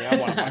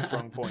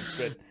strong points.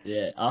 But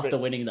after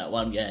winning that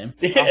one game.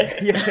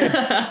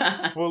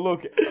 Well,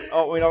 look,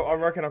 I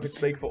reckon I could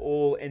speak for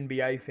all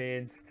NBA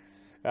fans.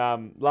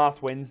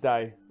 Last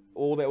Wednesday,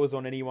 all that was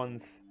on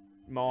anyone's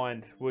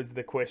mind was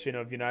the question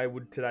of,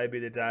 would today be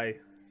the day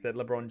that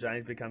LeBron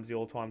James becomes the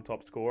all-time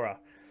top scorer?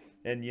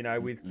 And,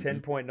 with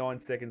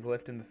 10.9 seconds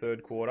left in the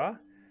third quarter,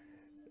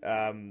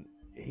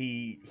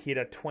 he hit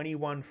a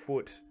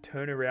 21-foot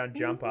turnaround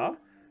jumper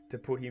to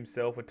put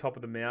himself atop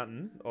of the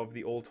mountain of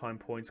the all-time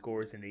point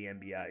scorers in the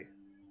NBA.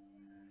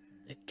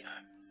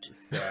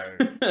 So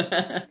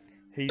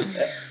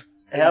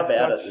how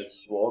about it? The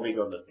swarming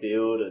on the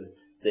field and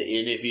the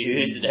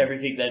interviews and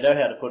everything. They know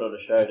how to put on a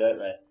show, don't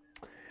they?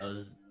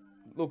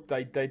 Look,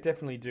 they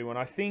definitely do, and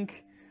I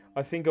think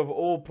of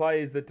all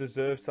players that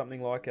deserve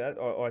something like that,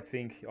 I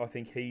think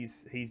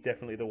he's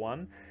definitely the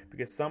one,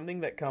 because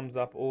something that comes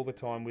up all the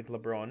time with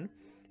LeBron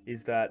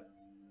is that,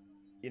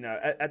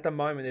 at the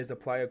moment there's a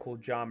player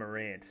called Ja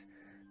Morant.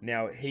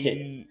 Now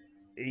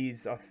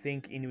he's I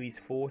think into his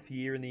 4th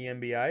year in the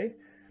NBA,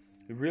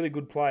 a really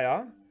good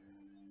player,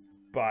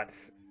 but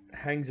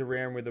hangs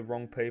around with the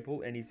wrong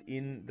people and is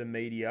in the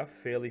media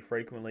fairly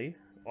frequently,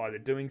 either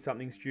doing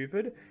something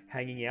stupid,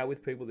 hanging out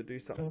with people that do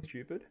something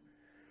stupid.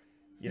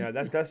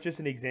 That's just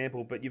an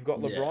example, but you've got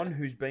LeBron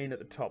who's been at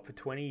the top for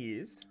 20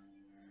 years,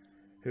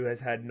 who has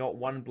had not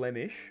one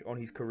blemish on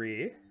his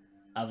career.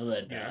 Other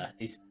than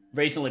he's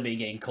recently been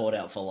getting caught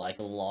out for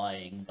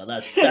lying, but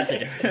that's a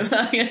different.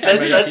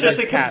 That's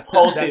just a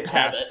compulsive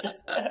habit.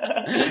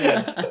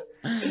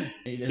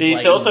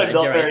 He's also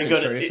not very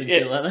good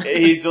at.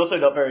 He's also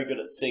not very good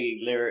at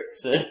singing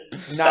lyrics. No,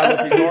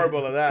 look, he's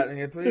horrible at that.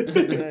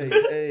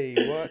 Hey,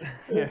 what?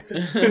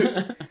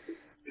 Yeah.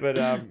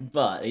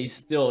 But he's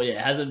still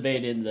hasn't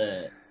been in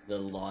the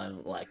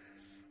line, like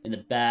in the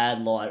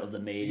bad light of the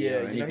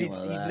media or anything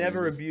like that. He's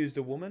never abused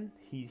a woman.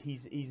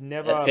 He's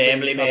never a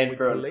family man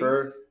through and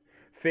through.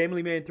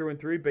 Family man through and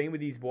through. Been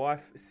with his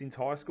wife since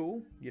high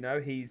school.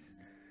 He's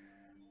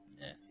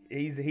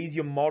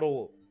your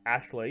model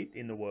athlete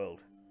in the world.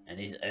 And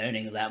he's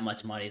earning that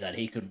much money that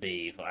he could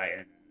be.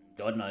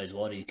 God knows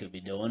what he could be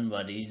doing,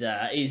 but he's.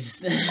 I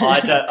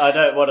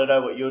don't want to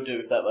know what you'll do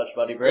with that much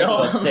money, Brett.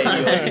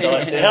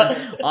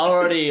 I'm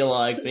already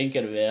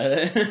thinking about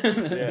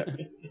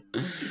it.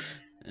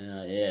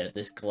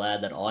 Just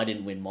glad that I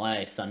didn't win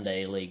my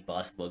Sunday league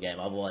basketball game.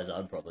 Otherwise,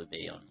 I'd probably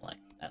be on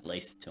at least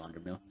least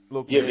 200 mil.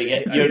 Look, You'd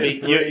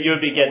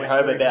be getting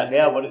home about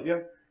now, wouldn't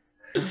you?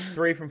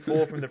 3 from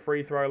 4 from the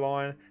free throw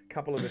line,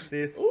 couple of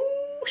assists.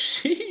 Ooh,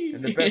 shit.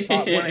 And the best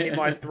part, when I hit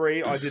my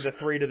 3, I did a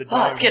 3 to the dome.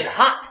 Oh, it's getting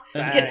hot. It's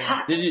Bang. getting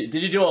hot. Did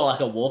you do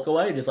like a walk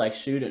away? Just like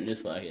shoot it and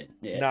just fucking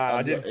No,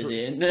 I did 3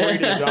 to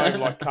the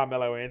dome like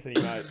Carmelo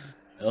Anthony, mate.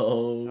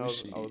 Oh, I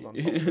was on top of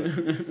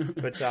it.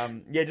 But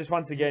yeah, just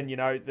once again, you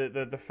know,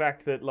 the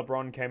fact that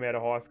LeBron came out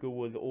of high school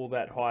with all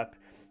that hype,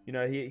 you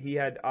know, he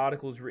had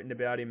articles written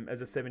about him as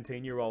a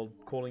 17-year-old,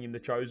 calling him the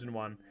chosen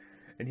one,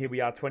 and here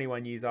we are,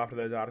 21 years after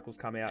those articles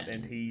come out,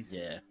 and he's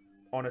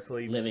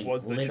honestly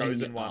was the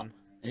chosen one.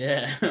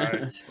 Yeah,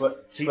 so,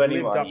 he's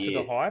lived up to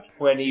the hype.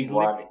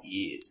 21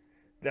 years.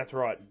 That's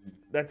right.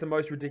 That's the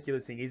most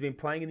ridiculous thing. He's been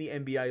playing in the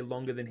NBA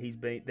longer than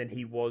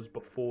he was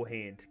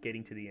beforehand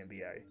getting to the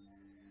NBA.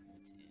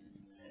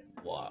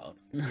 Wild.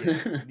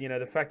 Yeah. You know,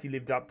 the fact he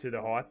lived up to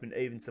the hype and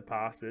even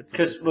surpassed it.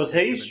 Because was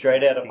he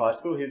straight out of high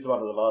school? He was one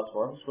of the last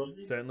ones, wasn't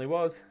he? Certainly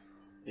was.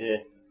 Yeah.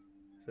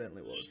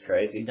 Certainly was. It's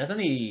crazy. Doesn't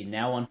he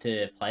now want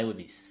to play with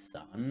his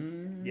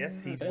son?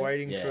 Yes, he's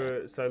waiting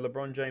for... So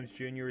LeBron James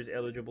Jr. is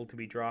eligible to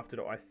be drafted,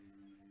 I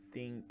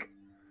think,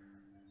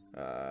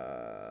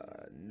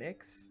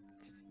 next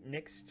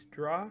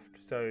draft,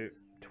 so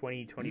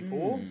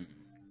 2024.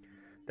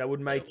 That would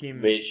make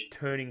him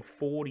turning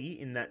 40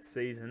 in that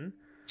season.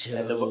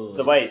 And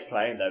the way he's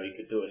playing, though, he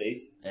could do it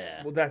easy.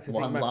 Yeah. Well, that's the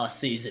thing, mate. last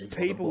season for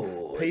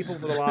people the for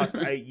the last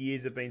 8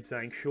 years have been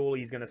saying surely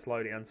he's going to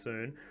slow down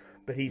soon,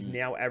 but he's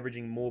now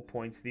averaging more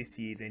points this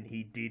year than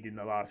he did in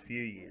the last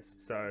few years.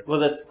 So well,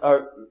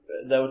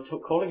 they were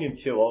calling him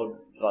too old,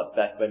 like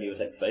back when he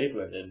was at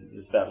Cleveland and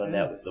was battling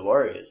out with the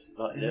Warriors.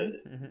 Like there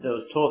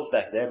was talks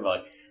back then,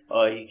 like,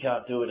 oh, he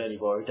can't do it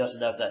anymore. He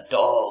doesn't have that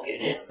dog in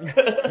it.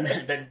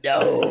 The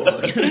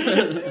dog.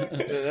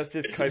 That's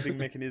just coping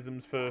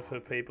mechanisms for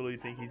people who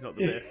think he's not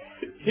the best.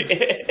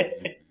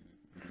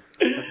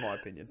 That's my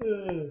opinion.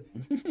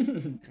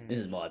 This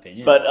is my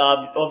opinion. But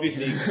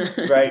obviously,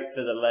 great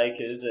for the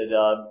Lakers, and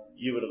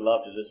you would have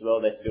loved it as well.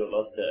 They still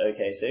lost to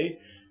OKC.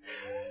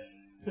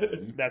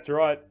 That's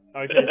right.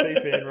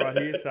 OKC fan right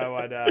here, so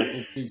I'd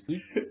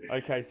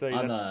OKC.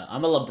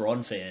 I'm a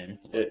LeBron fan.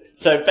 Yeah.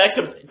 So back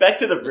to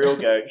the real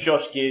goat,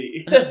 Josh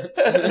Giddey.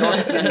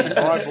 Josh Giddey,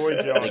 my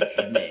boy Josh.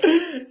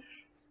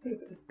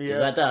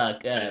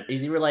 Yeah.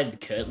 Is he related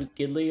to Kurt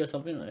Gidley or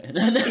something?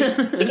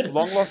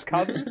 Long lost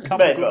cousins.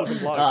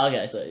 Oh,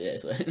 okay, so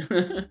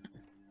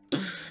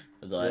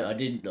Because I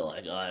didn't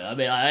like. I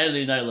mean, I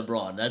only know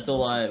LeBron. That's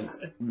all I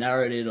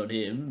narrowed in on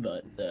him.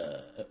 But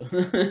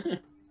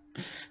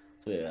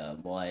so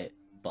my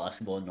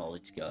basketball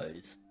knowledge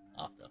goes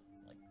after.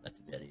 Like that's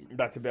about it.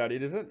 That's about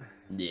it, is it?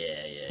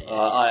 Yeah.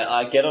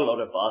 I get a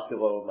lot of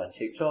basketball on my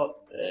TikTok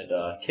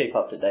and keep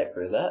up to date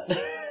through that.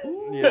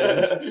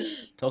 Yeah.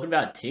 Talking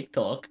about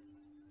TikTok,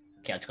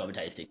 Couch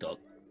Commentators TikTok.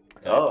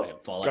 Go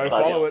follow it. Go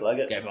follow it right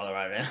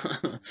now.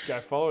 Go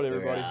follow it,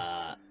 everybody.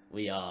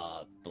 We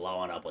are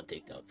blowing up on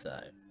TikTok, so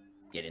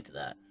get into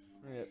that.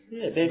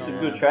 Yeah, there's some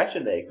good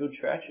traction there. Good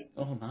traction.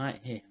 Oh,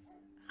 mate, yeah.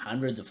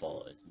 Hundreds of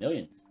followers.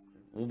 Millions.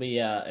 We'll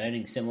be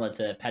earning similar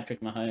to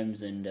Patrick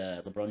Mahomes and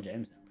LeBron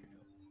James.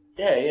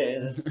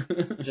 Yeah.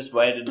 Just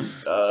waiting on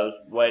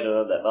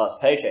that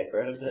last paycheck,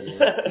 right?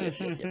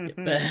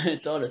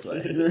 It's on its way.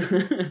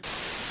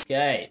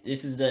 Okay,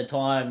 this is the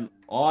time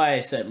I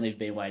certainly have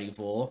been waiting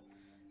for.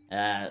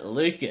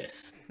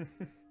 Lucas,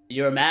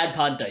 you're a mad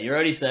punter. You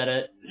already said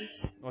it.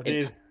 I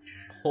did. It's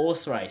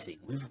horse racing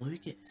with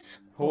Lucas.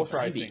 Horse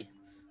racing.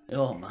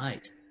 Oh,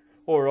 mate.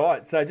 All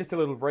right, so just a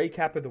little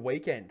recap of the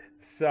weekend.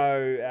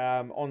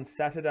 So on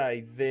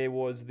Saturday, there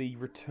was the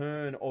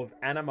return of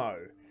Animo.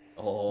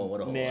 Oh,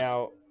 what a horse.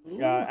 Now,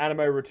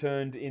 Animo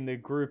returned in the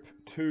Group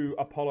 2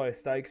 Apollo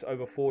Stakes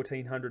over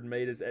 1,400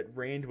 metres at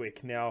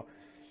Randwick. Now,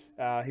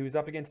 he was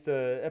up against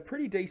a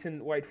pretty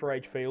decent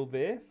weight-for-age field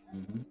there.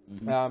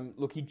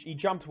 Look, he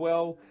jumped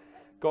well,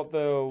 got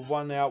the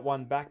one out,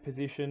 one back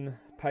position.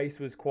 Pace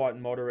was quite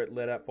moderate,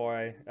 led up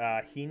by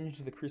Hinge,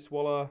 the Chris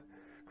Waller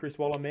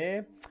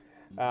mare.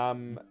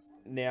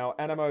 Now,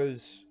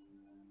 Animo's,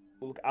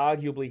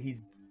 arguably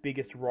his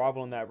biggest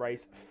rival in that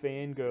race,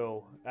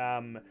 Fangirl,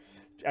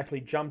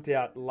 actually jumped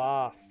out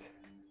last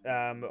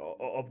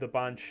of the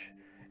bunch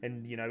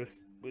and,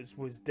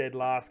 was dead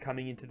last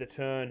coming into the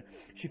turn.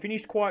 She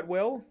finished quite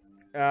well.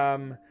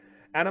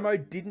 Animo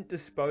didn't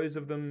dispose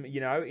of them,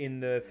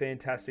 in the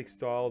fantastic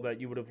style that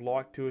you would have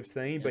liked to have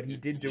seen, but he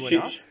did do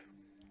enough.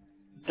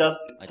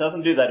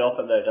 Doesn't do that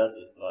often though, does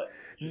it?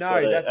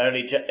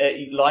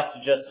 He likes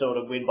to just sort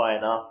of win by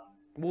enough.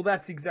 Well,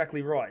 that's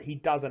exactly right. He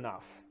does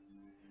enough.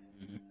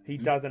 He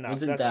does enough.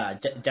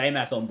 Wasn't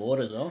J-Mac on board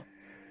as well?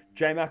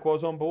 J-Mac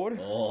was on board.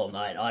 Oh,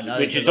 mate, I know.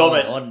 Which is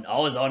almost... I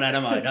was on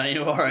Animo, don't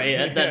you worry.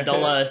 At that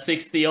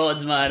 $1.60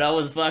 odds, mate, I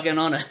was fucking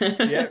on it.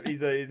 Yeah,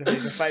 he's a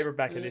favourite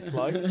back of this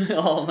bloke.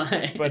 Oh,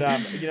 mate. But,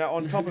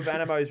 on top of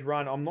Animo's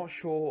run, I'm not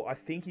sure. I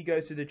think he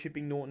goes to the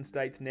Chipping Norton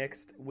States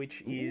next,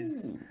 which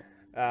is...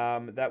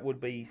 that would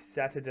be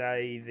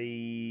Saturday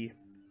the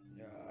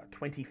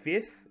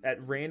 25th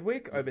at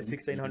Randwick over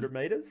 1,600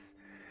 metres.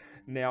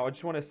 Now, I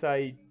just want to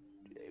say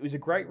it was a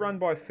great run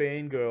by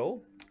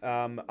Fangirl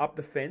up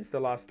the fence the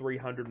last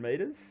 300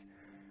 metres.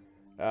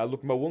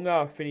 Look,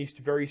 Mo'unga finished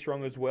very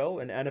strong as well,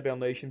 and Annabelle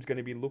Neesham's going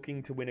to be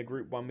looking to win a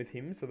Group 1 with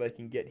him so they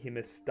can get him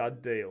a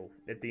stud deal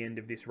at the end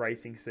of this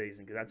racing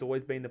season, because that's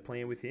always been the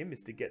plan with him,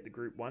 is to get the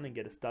Group 1 and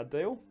get a stud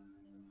deal.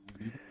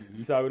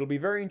 So it'll be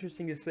very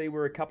interesting to see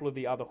where a couple of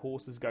the other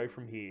horses go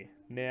from here.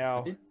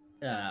 Now,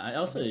 I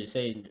also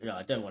seen,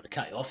 I don't want to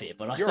cut you off here,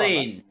 but I've You're right,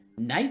 seen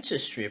Nature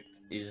Strip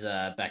is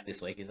back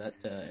this week. Is that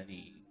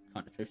any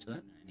kind of truth to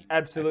that?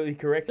 absolutely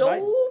correct,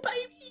 mate. Oh,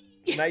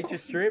 baby! Nature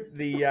Strip,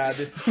 the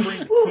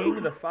Sprint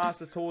King, the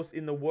fastest horse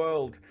in the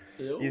world,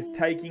 is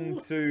taking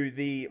to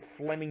the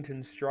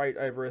Flemington Straight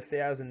over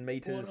 1,000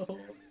 metres.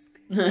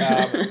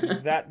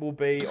 That will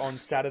be on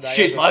Saturday.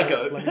 Shit, my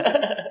goat.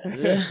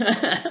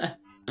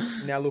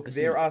 Now, look,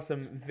 there are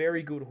some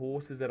very good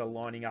horses that are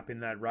lining up in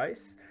that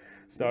race.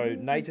 So,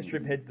 Nature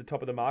Strip heads the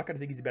top of the market. I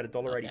think he's about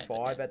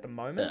 $1.85 at the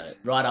moment. So,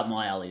 right up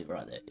my alley,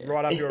 right there. Yeah.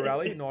 Right up your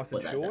alley, nice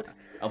and short.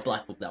 I'll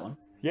black book that one.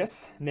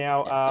 Yes.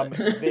 Now,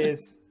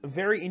 there's a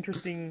very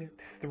interesting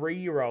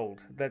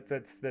 3-year-old that's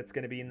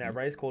going to be in that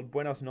race called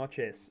Buenos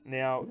Noches.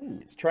 Now,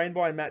 it's trained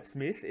by Matt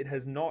Smith. It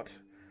has not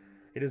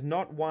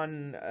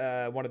won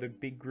one of the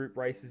big group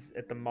races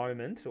at the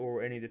moment,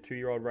 or any of the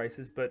 2-year-old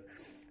races, but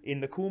in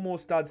the Coolmore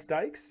Stud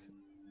Stakes,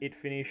 it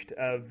finished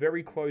a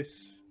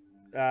close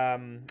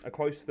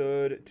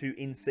third to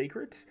In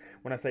Secret.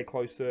 When I say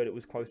close third, it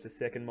was close to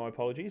second. My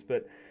apologies,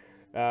 but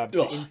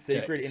In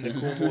Secret in the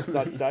Coolmore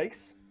Stud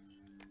Stakes.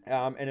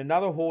 And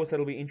another horse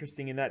that'll be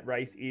interesting in that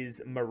race is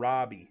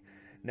Marabi.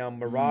 Now,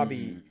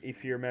 Marabi,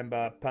 if you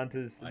remember,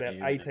 punters about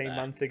 18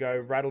 months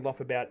ago rattled off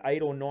about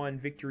 8 or 9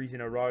 victories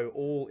in a row,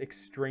 all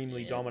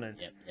extremely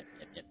dominant. Yep.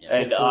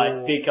 And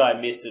I think I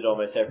missed it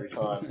almost every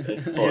time.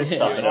 Something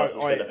else was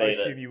going to beat it.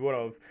 I assume you would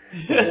have.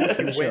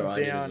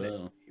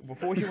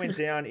 Before she went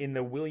down in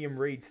the William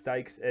Reed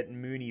Stakes at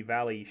Moonee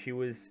Valley, she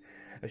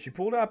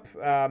pulled up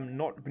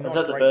not. Was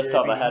that the first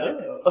time I had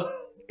it?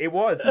 It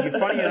was.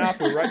 Funny enough,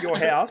 we were at your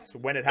house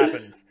when it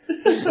happened.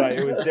 So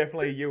it was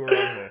definitely you were on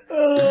there.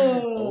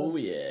 Oh,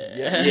 yeah.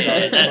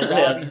 Yeah,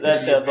 that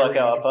sounds like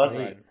our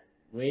party.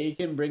 We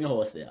can bring a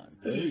horse down.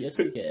 Oh, yes,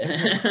 we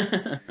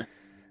can.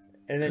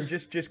 And then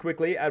just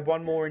quickly, add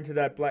one more into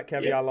that Black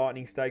Caviar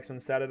Lightning Stakes on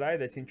Saturday.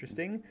 That's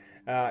interesting.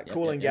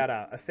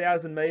 Coolangatta.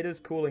 1,000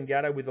 metres,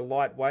 Coolangatta with a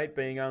lightweight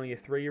being only a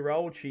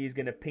 3-year-old. She is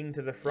going to ping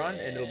to the front,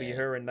 and it'll be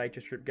her and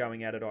Nature Strip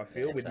going at it, I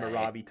feel, with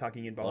Marabi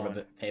tucking in behind. A lot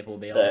of people will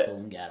be on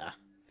Coolangatta.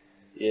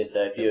 Yeah,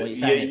 so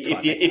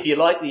if you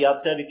like the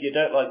upset, if you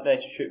don't like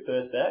Nature Strip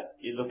first back,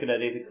 you're looking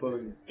at either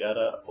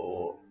Coolangatta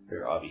or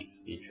Marabi.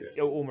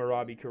 Or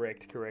Marabi,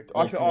 correct.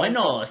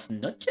 Buenos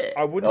noches.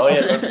 I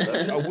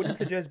wouldn't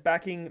suggest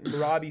backing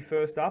Marabi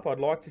first up. I'd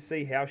like to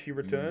see how she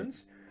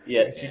returns.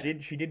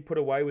 She did put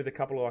away with a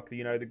couple of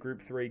the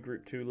Group 3,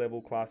 Group 2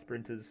 level class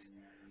sprinters,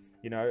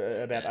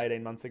 about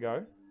 18 months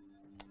ago.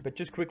 But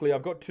just quickly,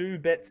 I've got 2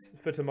 bets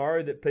for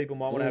tomorrow that people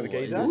might want to have a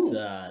gaze at. Is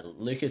this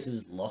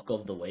Lucas's lock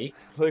of the week?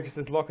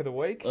 Lucas's lock of the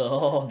week.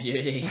 Oh,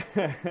 beauty.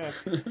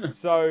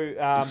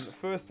 So,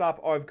 first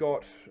up, I've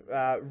got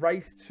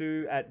race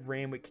 2 at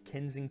Randwick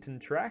Kensington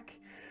Track,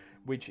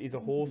 which is a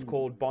horse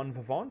called Bon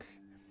Vivant.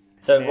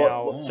 So,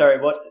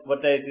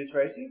 what day is this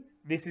racing?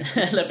 This is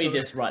Let me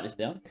just write this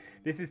down.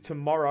 This is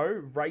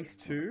tomorrow, race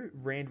 2,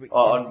 Randwick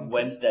Kensington. On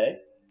Wednesday?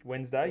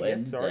 Wednesday,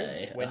 yes,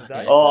 sorry. Wednesday.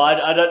 Okay. Oh,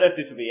 I don't know if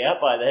this will be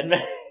out by then,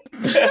 man.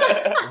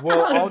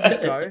 Well, I'll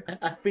just go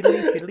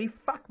fiddly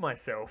fuck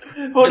myself.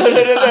 Well, no,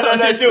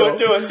 do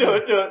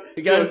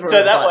it. Go for so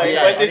it, that way,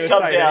 when this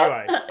comes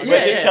out,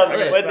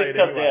 anyway. when this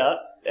comes out,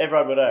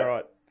 everyone will know. All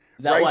right.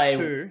 That race way,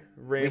 2,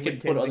 we can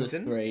put on the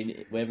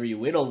screen whether you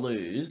win or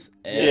lose,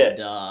 and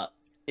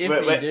if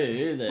you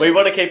do, then... we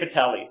want to keep a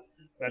tally.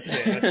 That's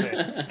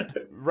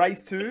it.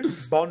 Race 2,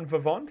 Bon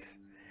Vivant.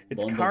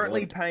 It's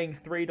currently paying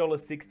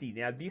 $3.60.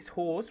 Now, this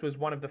horse was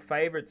one of the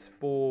favourites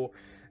for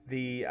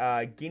the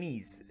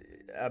Guineas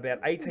about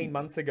 18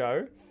 months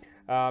ago.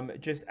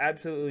 Just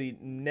absolutely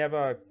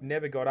never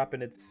got up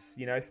in its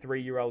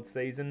 3-year-old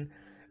season.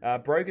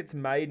 Broke its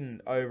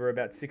maiden over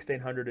about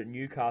 1,600 at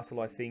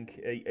Newcastle, I think,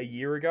 a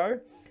year ago.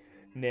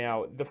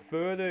 Now, the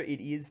further it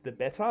is, the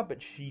better.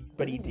 But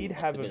he did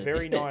have a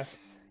very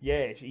nice.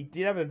 Yeah, he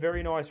did have a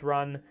very nice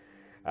run.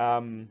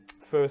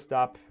 First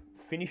up.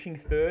 Finishing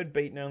third,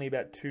 beaten only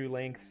about 2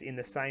 lengths in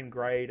the same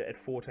grade at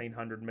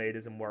 1,400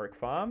 metres in Warwick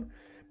Farm.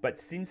 But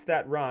since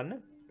that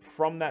run,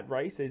 from that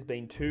race, there's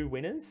been 2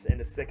 winners and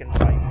a second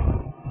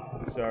placing.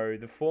 So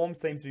the form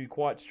seems to be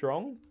quite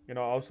strong, and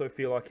I also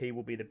feel like he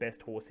will be the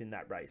best horse in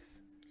that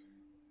race.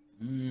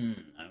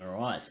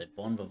 Alright, so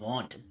Bon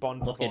Vivant.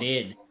 Lock it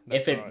in.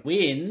 If it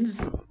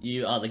wins,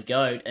 you are the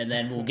GOAT, and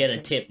then we'll get a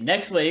tip.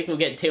 Next week, we'll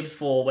get tips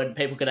for when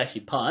people can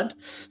actually punt.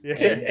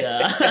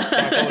 Yeah.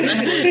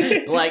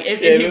 And, like,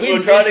 if you win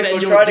we'll try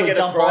to get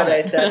a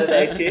Friday,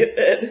 Saturday tip.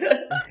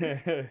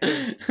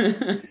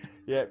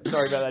 Yeah,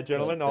 sorry about that,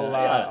 gentlemen.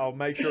 I'll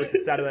make sure it's a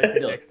Saturday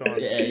tip next time.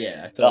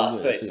 Yeah.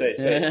 Sweet.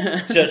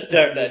 Just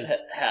don't let it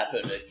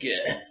happen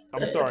again.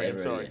 I'm sorry.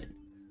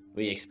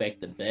 we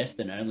expect the best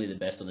and only the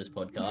best on this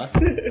podcast.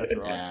 That's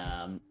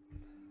right.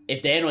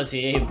 If Dan was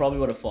here, he probably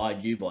would have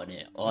fired you by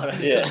now. I don't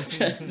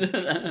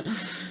know.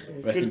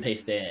 Rest in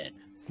peace, Dan.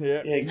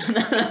 Yeah.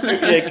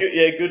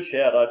 Good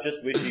shout. I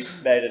just wish you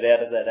made it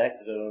out of that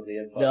accident on the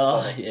Empire.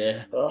 Oh,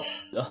 yeah. Oh.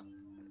 Oh.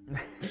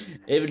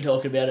 Even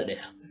talking about it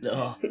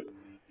now.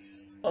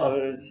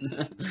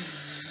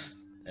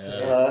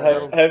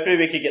 Hopefully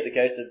we can get the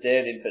ghost of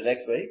Dan in for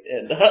next week.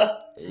 And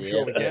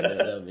sure we can.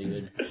 That'll be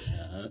good.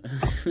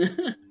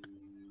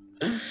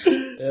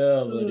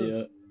 Oh, bloody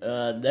hell.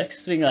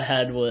 Next thing I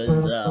had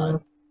was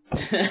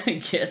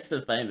guess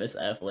the famous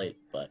athlete,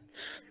 but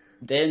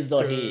Dan's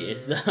not here,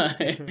 so...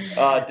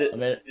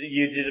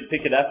 you didn't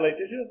pick an athlete,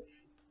 did you?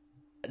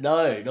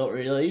 No, not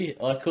really.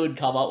 I could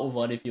come up with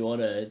one if you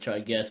want to try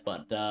and guess,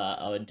 but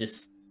I would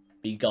just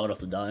be going off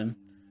the dome.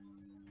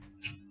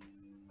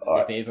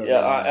 Alright, you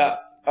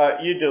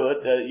do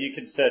it. You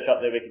can search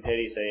up their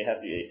Wikipedia so you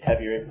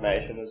have your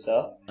information and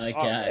stuff.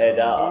 Okay. And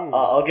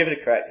I'll give it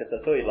a crack because I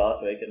saw you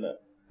last week, and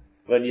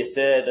when you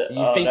said,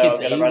 you think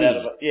it's easy? Run out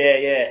of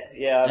it.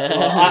 Yeah.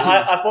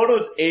 I thought it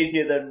was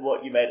easier than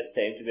what you made it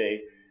seem to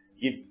be.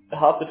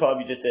 Half the time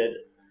you just said,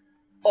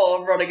 "Oh,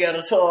 I'm running out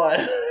of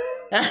time."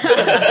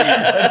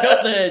 I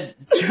got the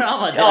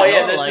drama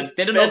down.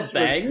 Did it not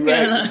bang?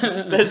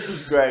 This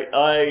was great.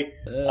 I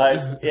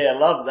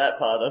love that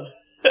part of it.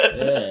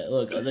 Yeah,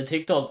 look, the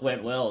TikTok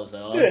went well,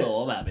 so that's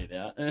all I'm happy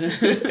about.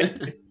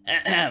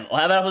 I'll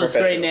have it up on the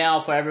screen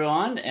now for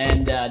everyone,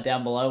 and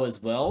down below as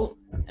well.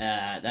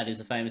 That is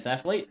a famous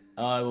athlete.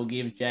 I will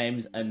give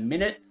James a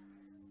minute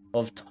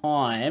of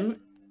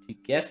time to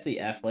guess the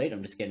athlete.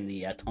 I'm just getting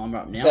the timer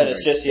up now. That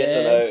is just yes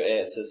or no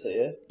answers,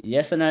 yeah?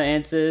 Yes or no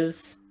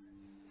answers.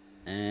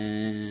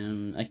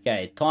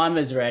 Okay,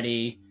 timer's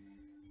ready.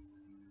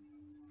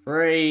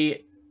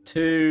 3,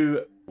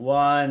 2,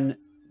 1,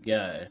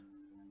 go.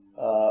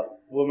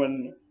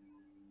 Woman.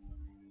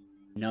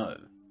 No.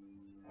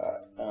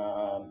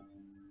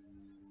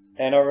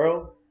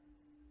 NRL.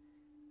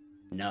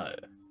 No.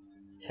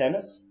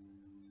 Tennis.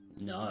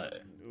 No.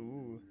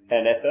 Ooh.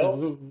 NFL.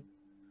 Ooh.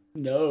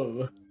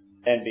 No.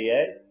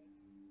 NBA.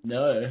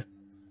 No.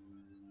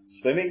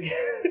 Swimming.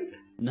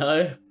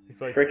 No. He's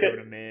supposed Cricket? to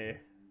go to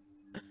Mayor.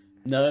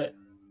 No.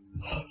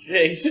 Oh,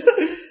 jeez. Do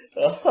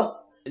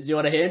you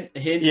want a hint?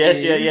 Hint? Yes,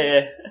 is,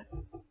 yeah.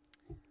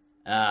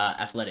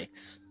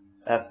 Athletics.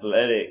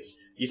 Athletics.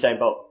 Usain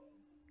Bolt.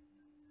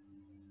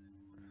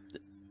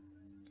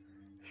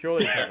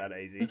 Surely it's not that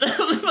easy. Is it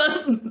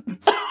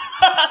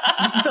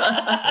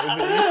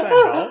Usain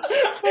Bolt?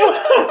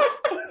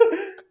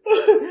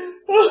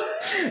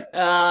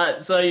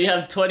 So you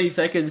have 20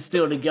 seconds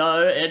still to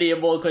go. Any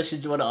more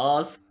questions you want to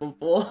ask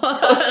before?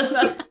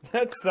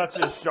 That's such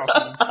a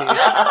shocking pick.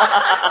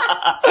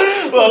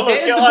 Well,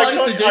 Dan's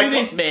supposed to do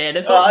this, man.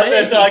 It's not me.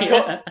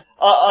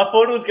 I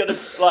thought it was gonna.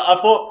 I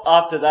thought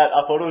after that,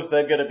 I thought it was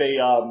then gonna be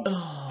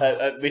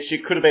which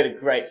it could have been a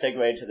great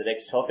segue into the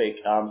next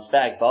topic.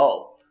 Spag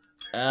bowl.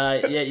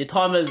 Yeah, your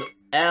timer's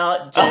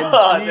out, James.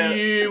 Do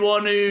you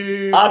want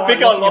to? I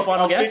think I'll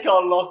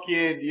lock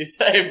in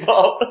Usain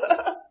Bolt.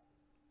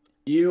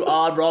 You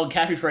are wrong,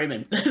 Kathy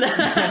Freeman.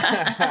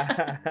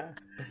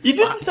 You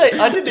didn't say.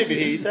 I didn't even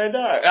hear you say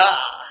no.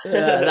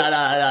 No,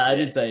 I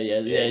did say yeah.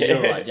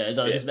 You're right, James.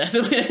 I was just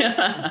messing with you.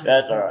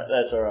 That's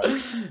alright.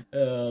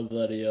 Oh,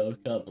 bloody hell.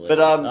 Can't believe it.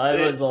 I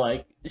was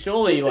like,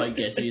 surely you won't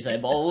guess what you say.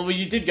 Well,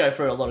 you did go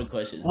through a lot of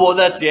questions. Well,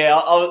 I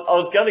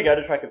was going to go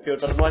to track and field,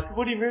 but I'm like,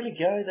 would he really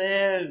go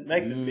there? It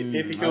makes it a bit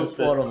difficult. I was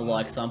thought of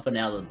like something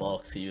out of the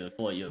box. You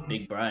thought you were a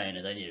big brain,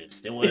 and then you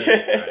still weren't.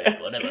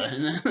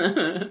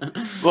 Whatever.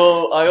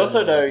 Well, I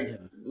also know,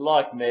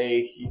 like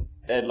me,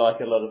 and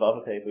like a lot of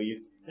other people,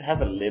 you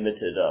have a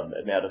limited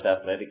amount of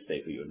athletics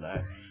people you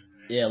know.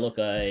 Yeah, look,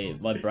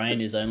 my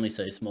brain is only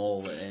so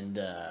small, and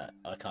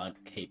I can't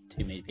keep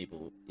too many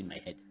people in my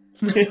head.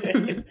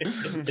 And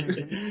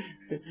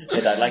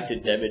I like to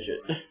damage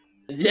it.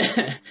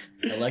 Yeah,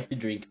 I like to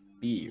drink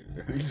beer.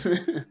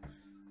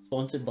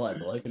 Sponsored by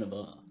Bloke in a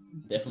Bar.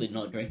 Definitely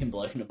not drinking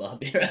Bloke in a Bar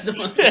beer at the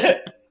moment.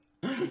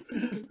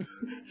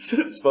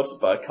 Sponsored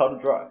by Cut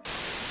and Dry.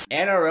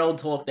 NRL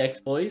talk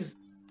next, boys.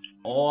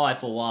 I,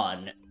 for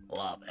one,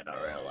 love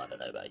NRL. I don't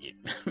know about you.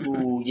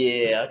 Ooh,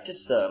 yeah, I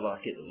just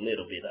like it a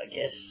little bit, I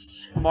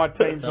guess. My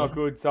team's not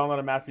good, so I'm not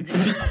a massive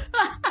fan.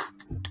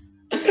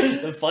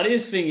 The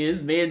funniest thing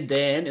is, me and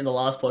Dan in the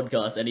last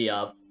podcast, any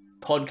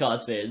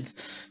podcast fans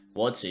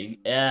watching,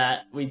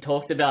 we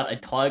talked about a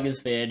Tigers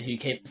fan who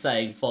kept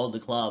saying "fold the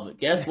club."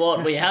 Guess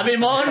what? We have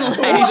him on,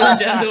 ladies and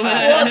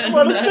gentlemen.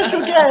 What a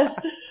special guest!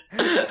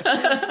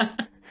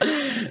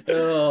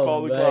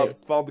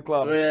 Fold the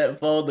club. Yeah,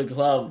 fold the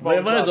club. We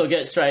might as well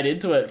get straight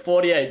into it.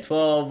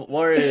 48-12,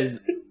 Warriors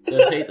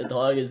defeat the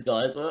Tigers,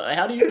 guys. Well,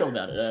 how do you feel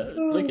about it,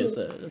 Lucas?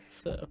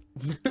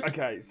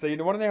 Okay, so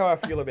you want to know how I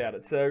feel about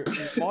it. So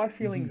my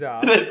feelings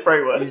are... There's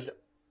 3 words.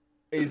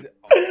 is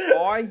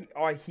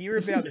I hear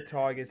about the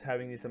Tigers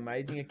having this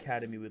amazing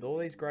academy with all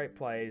these great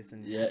players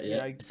and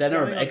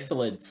Center of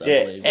excellence. I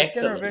believe.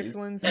 Center of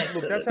excellence.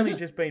 Look, that's only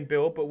just been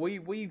built, but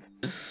we've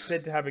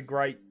said to have a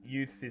great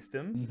youth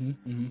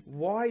system.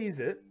 Why is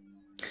it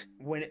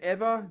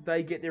whenever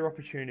they get their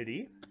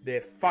opportunity,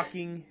 they're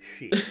fucking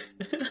shit?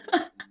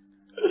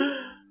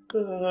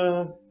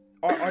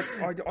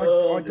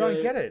 I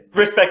don't get it.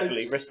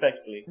 Respectfully.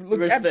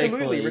 Look,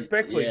 absolutely,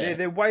 respectfully. Yeah.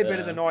 They're way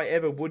better than I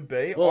ever would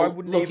be. Well, I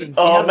wouldn't even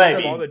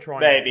maybe. bother trying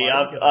Maybe.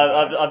 to play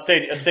I've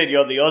seen you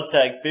on the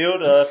Oztag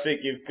field. I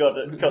think you've got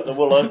the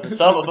wool over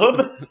some of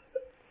them.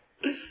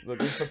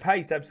 Look, for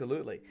pace,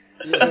 absolutely.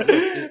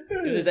 If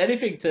there's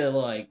anything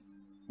to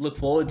look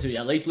forward to,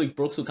 at least Luke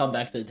Brooks will come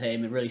back to the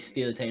team and really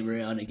steer the team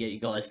around and get you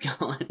guys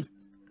going.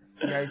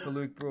 Yay for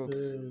Luke Brooks.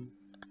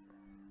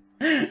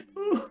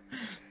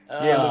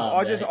 Yeah, look,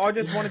 I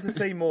just wanted to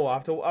see more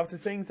after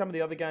seeing some of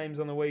the other games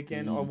on the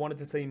weekend. I wanted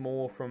to see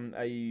more from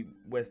a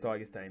West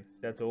Tigers team.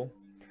 That's all.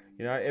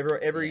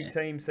 Every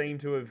team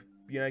seemed to have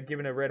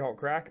given a red hot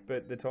crack,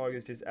 but the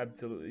Tigers just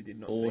absolutely did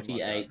not.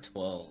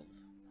 48-12.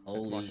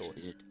 Holy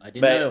shit! I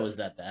didn't know it was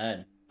that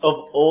bad.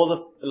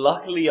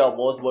 Luckily, I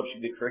was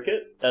watching the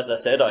cricket. As I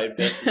said, I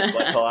invested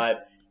my time.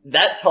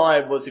 That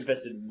time was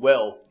invested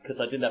well because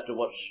I didn't have to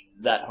watch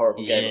that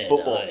horrible game of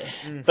football.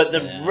 But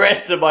the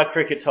rest of my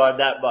cricket time,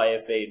 that might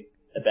have been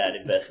a bad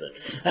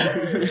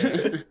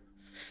investment.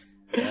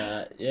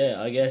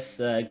 I guess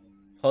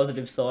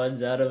positive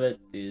signs out of it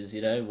is,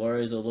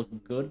 Warriors are looking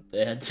good.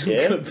 They had some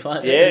good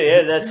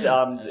players. That's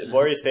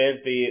Warriors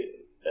fans be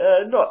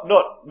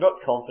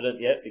not confident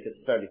yet because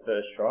it's only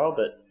first trial,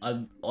 but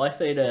I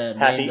seen a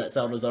meme that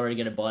someone was already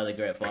going to buy the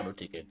grand final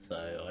ticket, so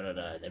I don't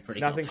know. They're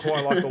pretty nothing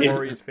quite like the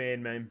Warriors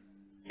fan meme.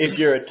 If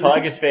you're a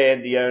Tigers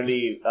fan, the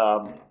only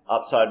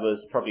upside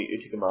was probably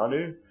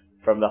Utikamanu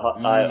from the.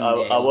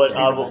 I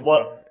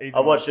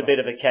watched a bit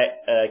of a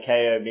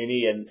KO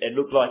mini, and it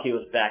looked like he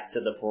was back to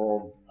the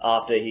form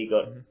after he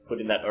got put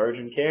in that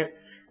Origin camp,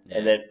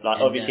 and then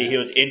obviously he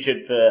was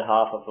injured for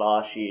half of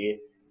last year.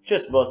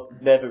 Just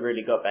never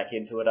really got back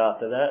into it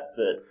after that,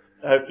 but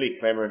hopefully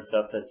Clemmer and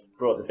stuff has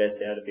brought the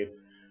best out of him.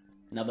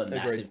 Another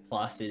massive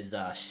plus is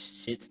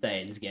shit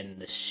stains getting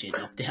the shit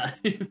knocked out.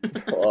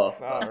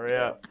 Far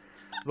out.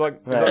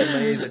 Like me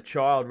as a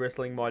child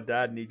wrestling my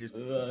dad, and he just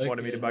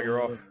wanted me to bugger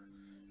off.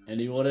 And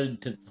he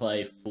wanted to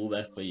play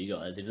fullback for you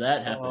guys. If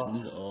that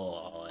happens,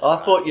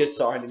 I thought you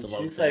signed him to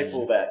play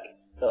fullback.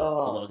 It's a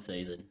long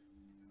season.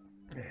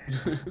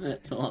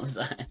 That's all I'm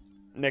saying.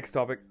 Next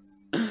topic.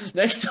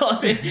 Next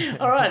topic.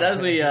 All right,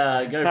 as we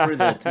go through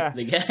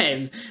the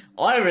games,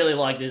 I really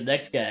like this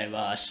next game.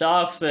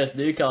 Sharks versus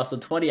Newcastle,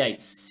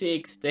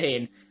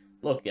 28-16.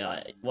 Look,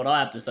 what I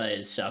have to say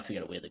is Sharks are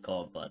going to win the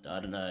comp, but I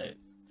don't know.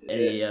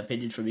 Any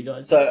opinions from you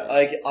guys? So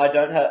I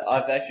don't have.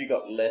 I've actually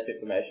got less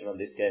information on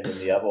this game than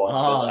the other one.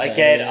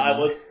 I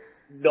was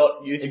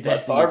not using my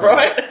phone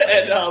right,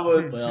 and I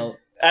was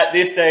at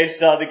this stage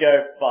starting to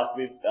go, "Fuck,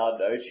 we've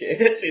no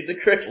chance in the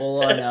cricket."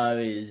 All I know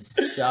is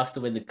Sharks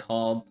to win the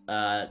comp.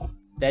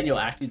 Daniel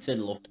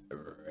Atkinson looked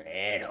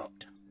red hot,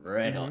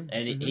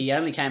 and he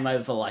only came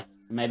over for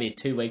maybe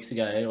 2 weeks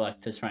ago,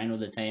 to train with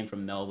the team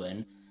from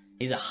Melbourne.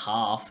 He's a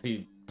half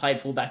who played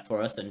fullback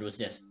for us and was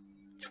just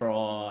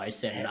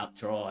setting up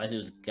tries. It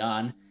was a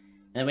gun. And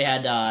then we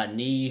had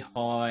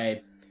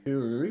knee-high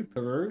Peru.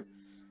 Peru.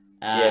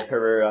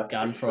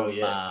 Gun from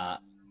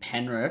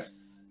Penrith.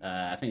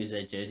 I think it was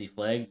their Jersey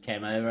flag.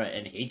 Came over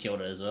and he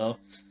killed it as well.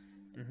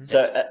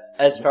 So,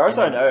 as far as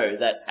I know,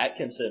 that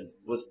Atkinson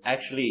was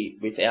actually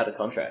without a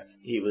contract.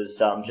 He was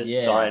signed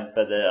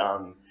for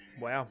the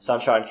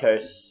Sunshine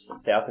Coast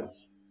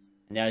Falcons.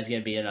 And now he's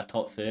going to be in a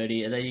top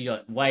 30. And then you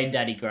got Wayne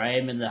Daddy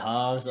Graham in the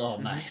halves. Oh,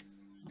 mate.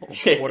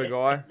 What a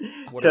guy.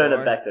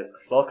 Turning back the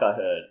clock, I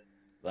heard.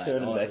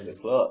 Turning back the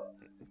clock.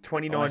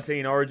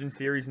 2019 Origin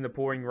Series in the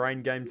pouring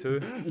rain game 2.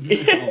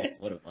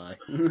 What a guy.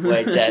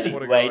 Wayne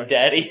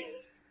Daddy.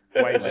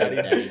 Wayne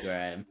Daddy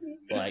Graham.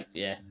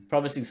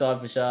 Promising side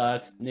for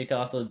Sharks.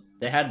 Newcastle,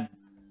 they had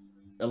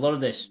a lot of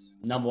their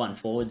number one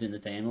forwards in the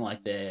team,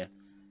 their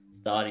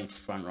starting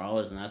front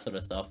rowers and that sort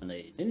of stuff, and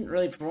they didn't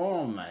really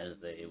perform as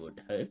they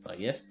would hope, I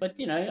guess. But,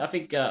 I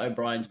think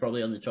O'Brien's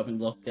probably on the chopping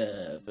block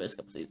first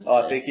couple of seasons.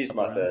 I think he's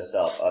my first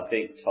up. I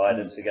think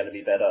Titans are going to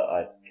be better.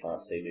 I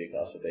can't see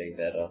Newcastle being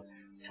better.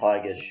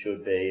 Tigers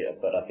should be,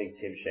 but I think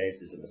Tim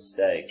Sheens is a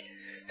mistake.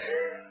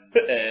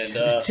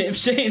 And Tim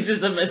Sheens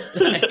is a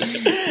mistake.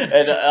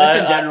 And, just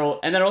in general,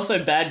 and then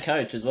also bad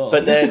coach as well.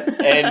 But then,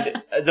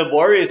 and the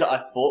Warriors,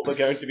 I thought were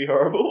going to be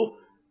horrible,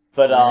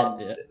 but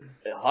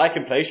high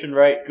completion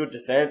rate, good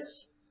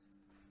defense.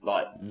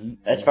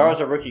 As far as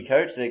a rookie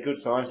coach, they're good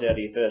signs out of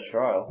your first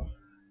trial.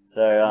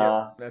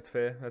 So that's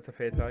fair. That's a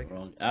fair take.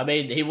 Wrong. I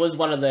mean, he was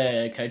one of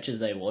the coaches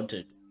they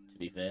wanted. To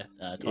be fair,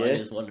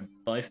 Tigers wanted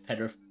both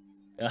Penrith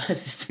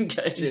assistant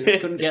coaches.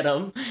 Couldn't get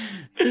them.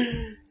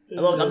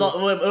 Look,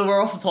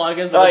 we're off the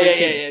Tigers. But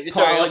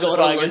Sorry, off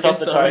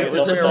the Tigers.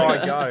 Where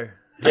I go.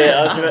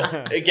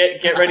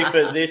 Get ready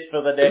for this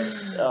for the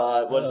next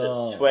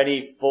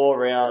 24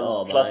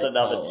 rounds plus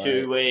another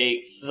 2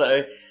 weeks.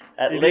 So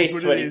at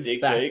least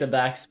 26 back weeks. to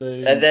back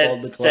spoon, and then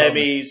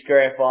semis,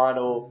 grand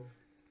final.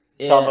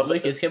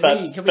 Lucas,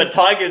 but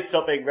Tigers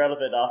stop being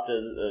relevant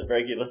after the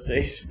regular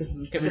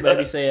season. Can we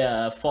maybe see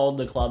a fold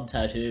the club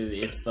tattoo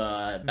if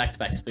back to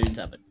back spoons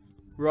happen?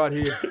 Right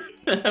here.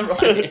 Right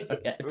here.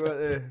 Okay. Right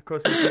there.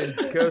 Across my chin.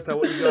 Cursa,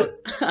 what you got?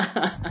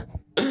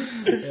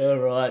 All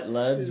right,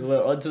 lads.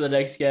 We're on to the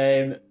next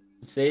game.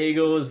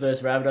 Seagulls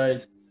versus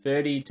Rabbitohs,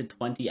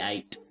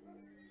 30-28.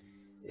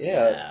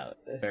 Yeah.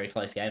 Very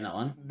close game, that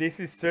one. This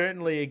is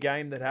certainly a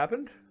game that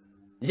happened.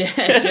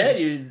 Yeah,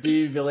 do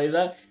you believe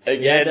that?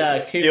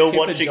 Again, still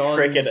watching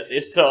cricket at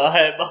this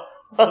time.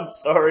 I'm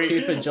sorry.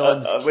 Cooper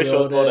Johns I wish I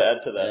was more to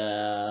add to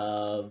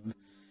that.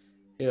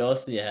 Who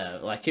else do you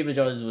have? Like, Cooper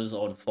Johns was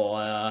on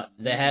fire.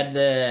 They had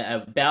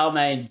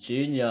Balmain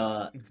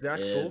Jr. Zach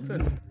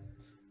Fulton.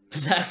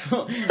 Zach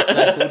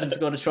Fulton's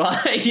got to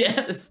try,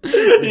 yes.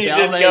 You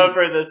just go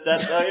through the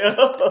stats, are you?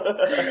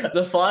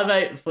 The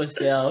 5'8" for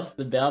South,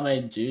 the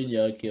Balmain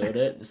Jr. killed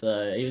it,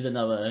 so he was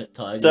another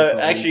Tiger. So,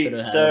 actually,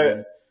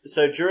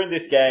 so during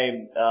this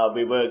game,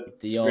 we were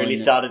really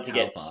starting to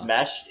get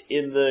smashed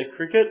in the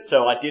cricket,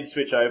 so I did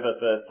switch over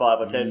for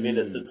 5 or 10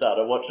 minutes and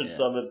started watching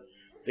some of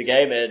the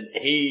game, and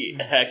he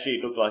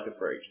actually looked like a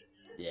freak.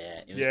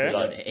 Yeah, it was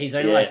pretty good. He's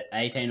only like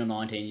 18 or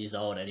 19 years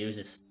old, and he was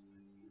just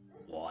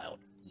wild.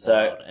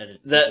 So,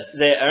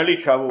 their only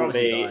trouble with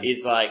me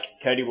is, like,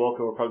 Cody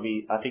Walker will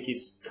probably, I think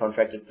he's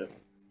contracted for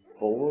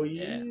 4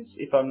 years,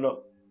 if I'm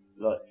not,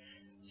 like,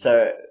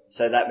 so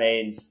that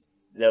means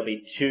there'll be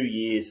 2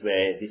 years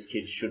where this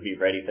kid should be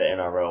ready for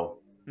NRL,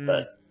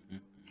 but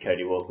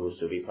Cody Walker will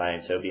still be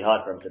playing, so it'll be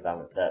hard for him to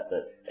balance that,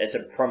 but it's a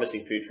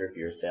promising future if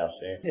you're a South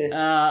fan.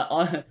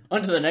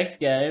 On to the next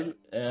game.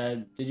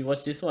 Did you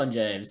watch this one,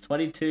 James?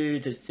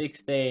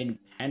 22-16,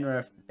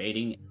 Penrith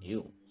beating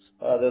Eels.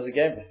 There was a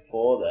game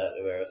before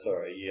that where I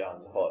saw a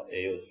young, hot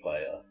Eels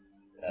player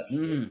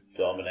absolutely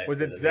dominate. Was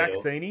it Zach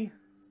Sini?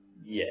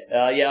 Yeah,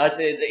 I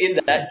said in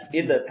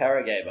the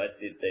Para game I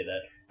did see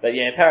that. But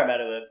yeah,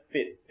 Parramatta were a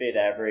bit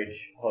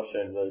average.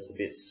 Hoshin was a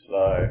bit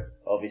slow.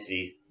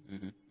 Obviously,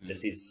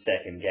 just his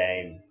second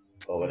game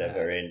or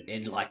whatever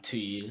in like 2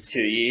 years. 2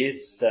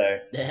 years. So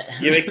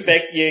you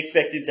expect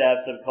him to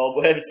have some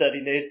cobwebs that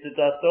he needs to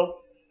dust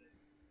off.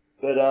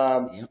 But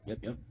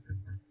Yep.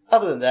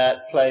 Other than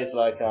that, players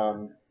like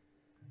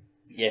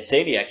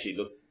Sini actually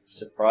looked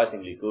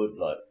surprisingly good.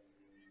 Like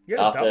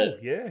double,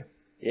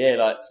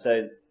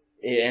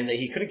 and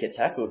he couldn't get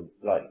tackled.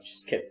 Like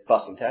just kept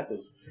busting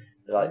tackles.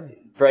 Like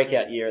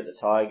breakout year at the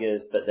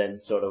Tigers, but then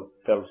sort of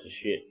fell to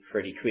shit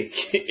pretty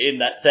quick in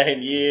that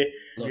same year.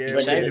 Look,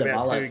 he saved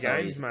about 2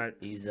 games, mate.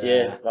 He's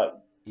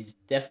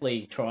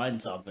definitely trying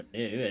something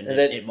new, and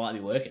it might be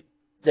working.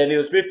 Then he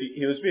was with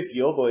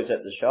your boys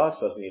at the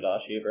Sharks, wasn't he,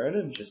 last year,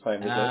 Brendan? Just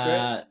playing with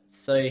your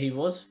So he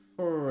was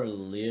for a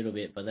little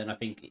bit, but then I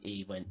think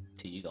he went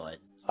to you guys.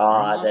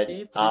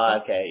 Okay,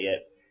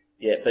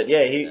 yeah, but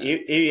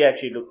he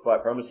actually looked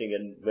quite promising,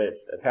 and with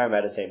a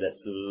Parramatta team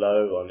that's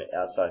low on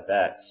outside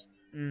backs,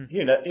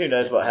 who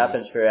knows what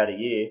happens throughout a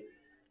year.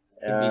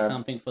 Could be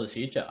something for the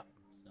future.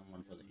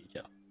 Someone for the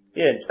future.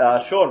 Yeah,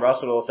 Sean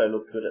Russell also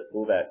looked good at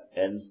fullback,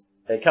 and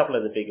a couple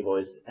of the bigger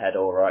boys had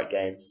all right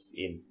games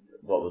in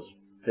what was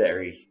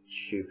very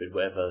stupid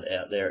weather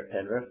out there at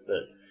Penrith,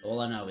 but all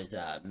I know is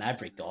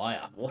Maverick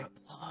Geyer. What a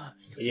bloke!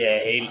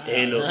 Yeah, he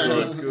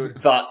looked good.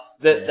 But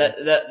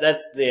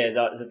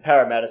the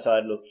Parramatta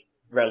side looked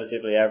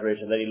relatively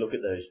average, and then you look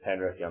at those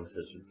Penrith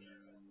youngsters. And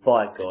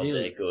by God,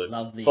 they're good.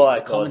 Love the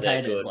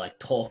commentators like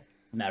talk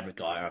Maverick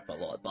Geyer up a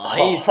lot, but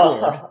he's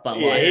good. But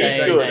he's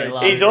good.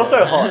 He's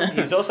also hot.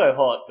 He's also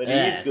hot, but he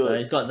is good. So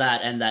he's got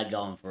that and that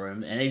going for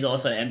him, and he's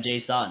also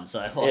MG's son.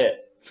 So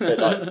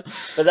but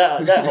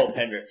that whole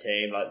Penrith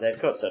team, like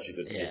they've got such a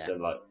good system.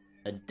 Like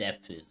the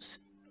depth is.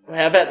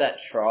 How about that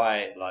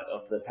try, like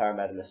off the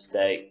Parramatta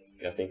mistake?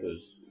 I think it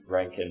was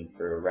Rankin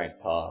for a rank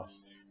pass,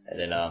 and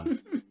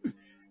then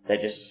they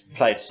just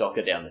played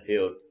soccer down the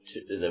field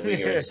to the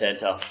winger and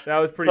centre. That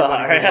was pretty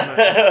funny, wasn't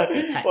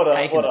it? What a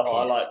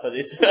highlight for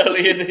this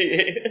early in the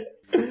year.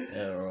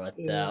 All right,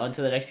 on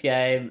to the next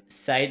game: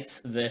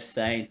 Saints versus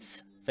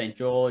Saints. St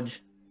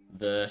George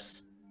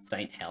versus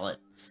St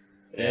Helens.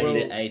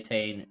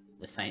 30-18,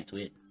 the Saints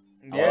win.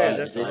 Yeah,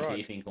 that's right. Who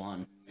you think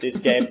won? This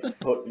game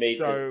put me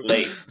to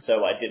sleep,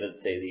 so I didn't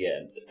see the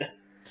end.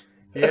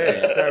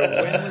 Yeah,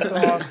 so when was the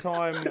last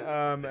time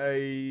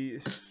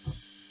a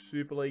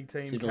Super League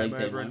team came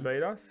over and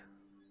beat us?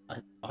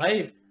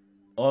 I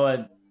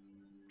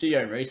do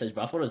your own research,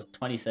 but I thought it was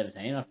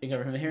 2017. I think I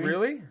remember hearing.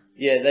 Really?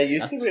 Yeah, they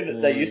used to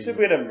win. They used to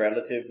win them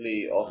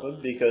relatively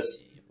often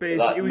because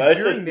it was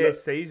during their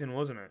season,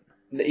 wasn't it?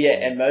 Yeah,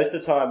 and most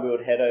of the time we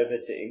would head over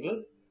to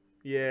England.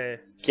 Yeah.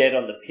 Get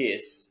on the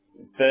piss.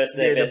 First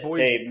their best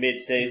team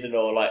mid-season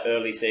or like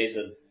early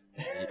season.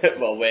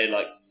 Well, we're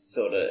like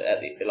sort of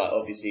at the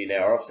obviously in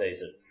our off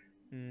season.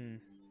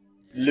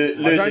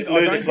 Lose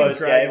a close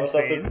game or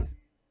something.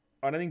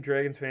 I don't think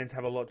Dragons fans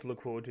have a lot to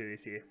look forward to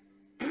this year.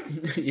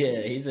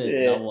 Yeah, he's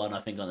another one,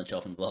 I think, on the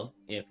chopping block.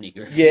 Anthony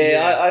Griffin.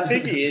 Yeah, I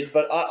think he is,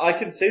 but I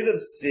can see them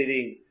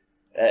sitting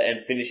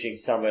and finishing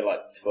somewhere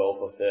like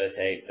 12th or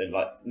 13th and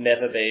like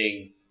never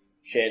being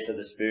chance of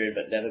the spoon,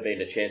 but never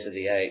being a chance of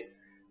the 8.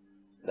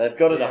 They've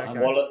got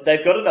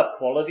they've got enough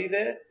quality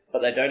there,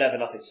 but they don't have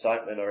enough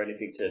excitement or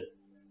anything to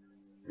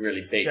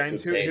really beat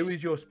James, good teams. who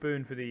is your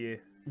spoon for the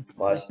year?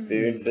 My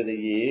spoon for the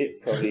year,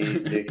 probably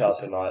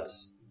Newcastle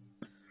Knights.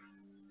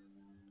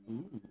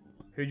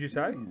 Who'd you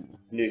say?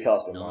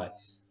 Newcastle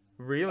Knights.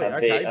 Really?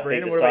 Okay,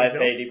 Brandon, what about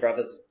yourself? Beatty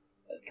brothers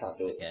can't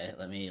do it. Okay,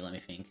 let me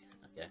think.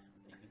 Okay,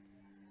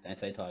 don't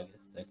say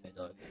Tigers. Don't say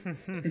Tigers.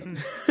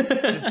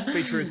 Just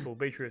be truthful.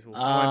 Be truthful.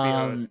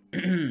 I won't be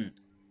hurt.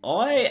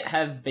 I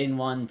have been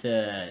one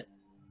to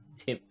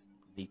tip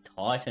the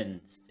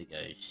Titans to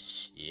go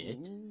shit,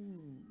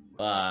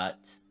 but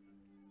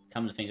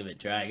come to think of it,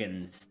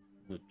 Dragons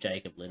with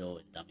Jacob Little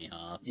and dummy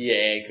half.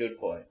 Yeah, good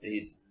point.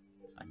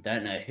 I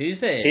don't know who's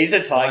there. He's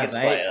a Tigers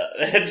player.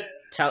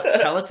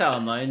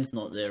 Talatau Moan's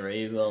not there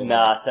either.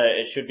 Nah, so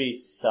it should be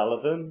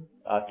Sullivan.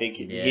 I think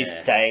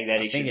he's saying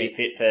that he should be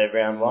fit for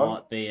round 1.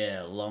 Might be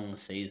a long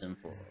season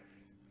for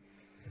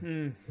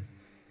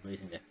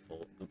losing their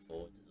good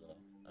forwards as well.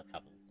 A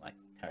couple, like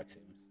Tarek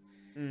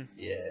Sims.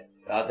 Yeah.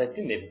 They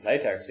didn't even play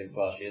Tarek Sims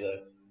last year,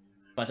 though.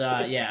 But,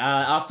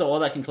 after all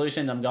that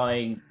conclusion, I'm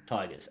going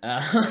Tigers.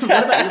 What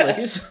about you,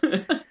 Lucas?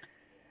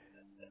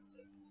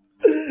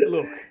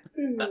 Look.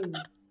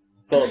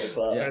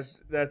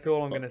 That's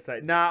all I'm going to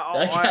say.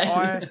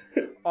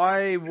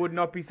 I would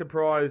not be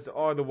surprised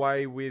either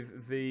way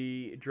with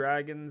the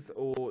Dragons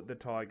or the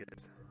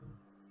Tigers.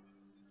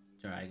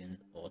 Dragons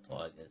or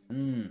Tigers.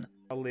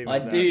 I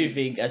do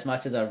think, as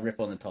much as I rip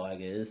on the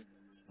Tigers,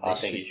 I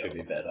think it should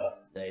be better.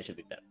 They should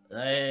be better.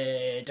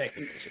 They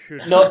definitely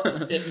should. Not a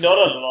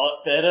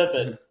lot better,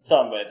 but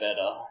somewhere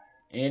better.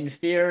 In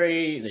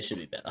theory, they should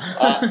be better.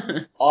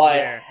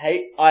 I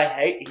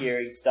hate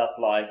hearing stuff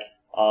like,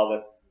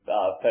 with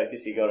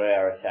focusing on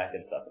our attack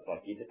and stuff. It's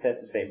like, your defense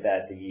has been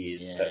bad for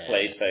years, but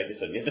please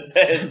focus on your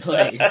defense.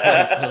 please,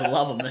 for the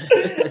love of man.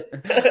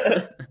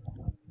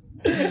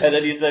 And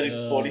then you said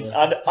 40.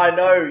 I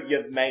know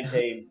your main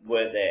team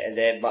weren't there, and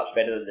they're much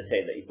better than the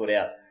team that you put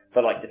out.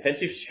 But like,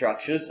 defensive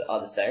structures are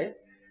the same.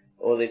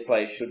 All these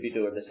players should be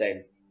doing the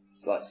same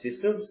like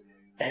systems,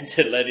 and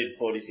to let in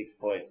 46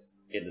 points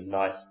in a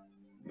nice,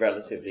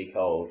 relatively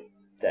cold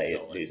day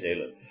in New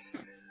Zealand.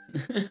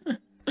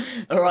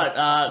 All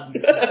right, we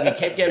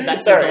kept getting back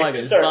to the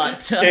Tigers,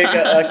 but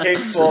I keep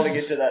falling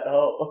into that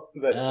hole,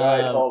 that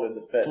giant hole in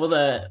the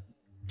fence.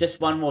 Just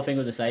one more thing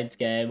with the Saints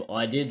game,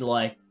 I did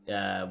like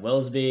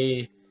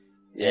Wellesby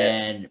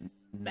and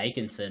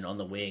Makinson on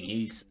the wing.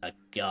 He's a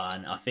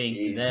gun. I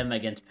think them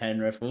against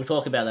Penrith. We'll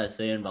talk about that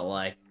soon, but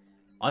like,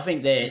 I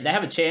think they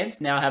have a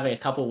chance now, having a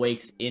couple of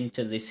weeks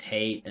into this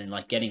heat and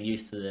like getting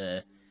used to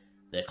the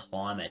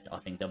climate. I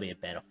think they'll be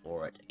better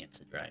for it against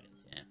the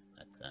Dragons. Yeah,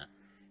 that's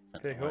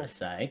something I want to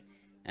say.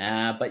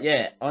 But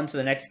yeah, on to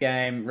the next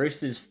game.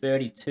 Roosters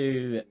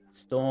 32,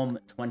 Storm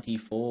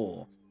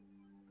 24.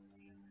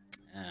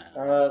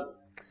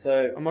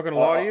 So I'm not going to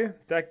lie to you.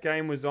 That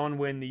game was on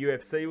when the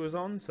UFC was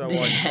on, so I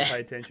didn't pay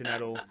attention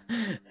at all.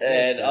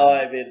 And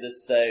I'm in the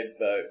same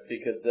boat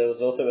because there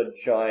was also a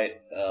giant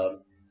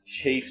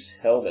Chiefs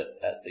helmet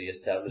at the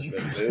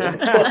establishment. We were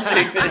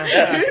watching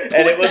this,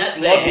 and it was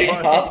blocking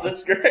half the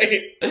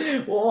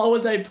screen. Why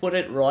would they put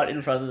it right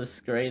in front of the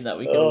screen that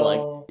we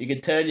could you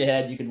could turn your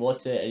head, you could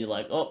watch it, and you're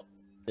like, oh,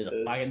 there's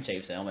a fucking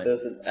Chiefs helmet.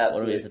 There's an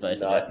absolute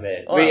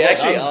nightmare. Oh, we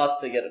actually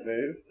asked to get it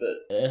moved,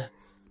 but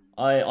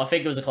I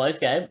think it was a close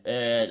game.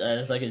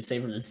 As I can see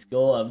from the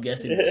score, I'm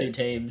guessing two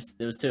teams.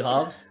 There was two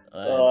halves.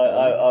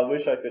 I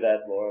wish I could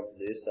add more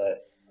onto this.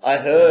 I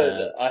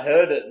heard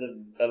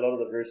a lot of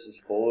the Roosters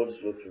forwards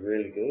looked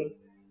really good,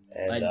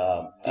 and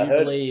I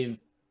believe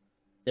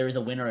there is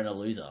a winner and a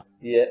loser.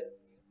 Yeah,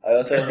 I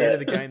also at the end of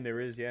the game there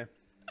is. Yeah,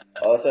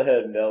 I also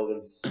heard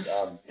Melbourne's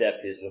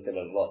depth is looking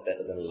a lot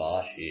better than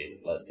last year.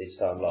 Like this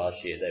time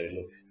last year, they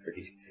looked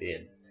pretty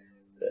thin.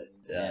 But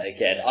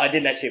again, I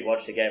didn't actually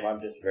watch the game.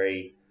 I'm just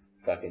very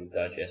fucking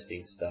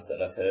digesting stuff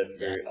that I've heard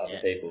through other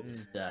people.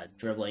 Just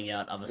dribbling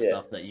out other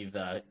stuff that you've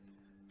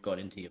got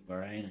into your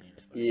brain and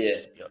you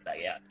just spit it back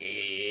out.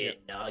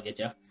 No, I get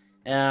you.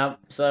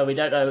 So we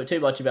don't know too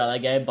much about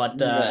that game, but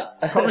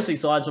promising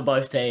signs for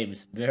both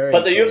teams.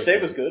 But the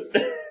UFC was good.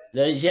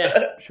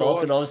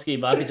 Volkanovski,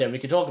 Makachev, we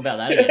can talk about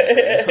that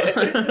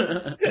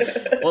again.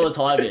 Or the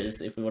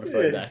Tigers, if we want to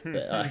throw it back.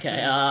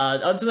 Okay,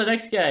 on to the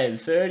next game.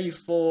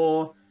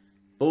 34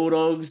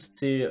 Bulldogs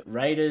to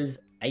Raiders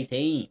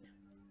 18.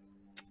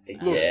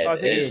 Look, I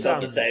think it's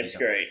on the same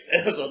screen.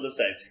 It was on the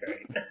same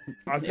screen.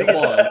 I think it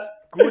was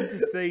good to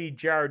see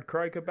Jared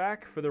Croker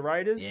back for the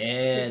Raiders.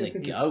 Yeah, the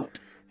GOAT.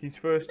 His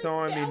first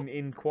time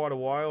in quite a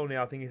while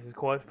now. I think this is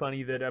quite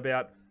funny that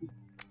about,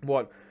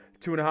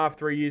 2.5,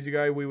 3 years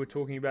ago, we were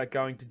talking about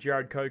going to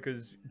Jared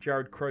Croker's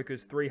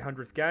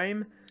 300th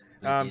game.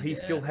 He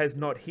still has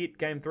not hit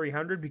game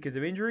 300 because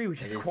of injury,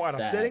 which is quite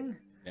upsetting.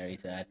 Very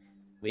sad.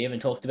 We even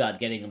talked about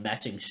getting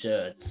matching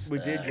shirts. We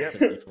did, yep.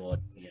 Before,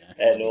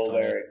 and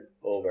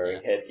all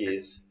wearing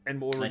headgears. And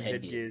more in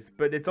headgears.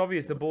 But it's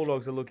obvious the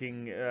Bulldogs are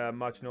looking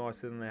much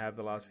nicer than they have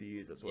the last few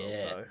years as well.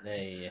 Yeah,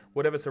 so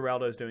whatever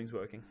Serraldo's doing is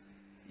working.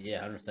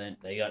 Yeah, 100%.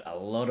 They got a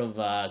lot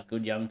of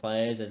good young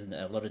players and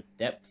a lot of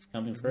depth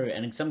coming through,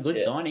 and some good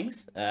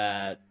signings.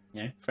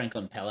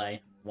 Franklin Pele,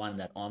 one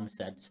that I'm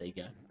sad to see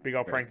go. Big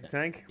old Frank the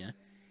Tank. Yeah,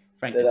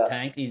 Frank the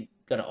Tank. He's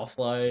got to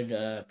offload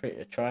a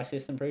try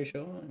assist, I'm pretty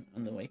sure,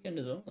 on the weekend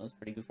as well. That was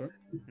pretty good for him.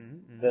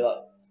 Mm-hmm.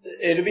 But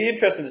it'll be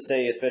interesting to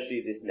see,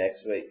 especially this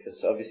next week,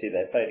 because obviously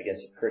they played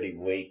against a pretty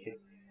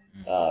weak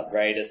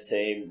Raiders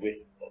team with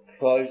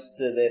close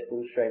to their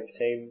full strength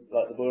team,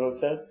 like the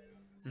Bulldogs had.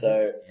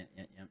 So,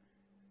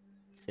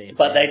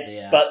 but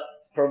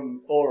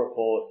from all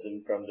reports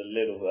and from the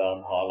little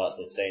highlights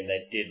I've seen,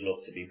 they did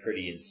look to be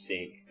pretty in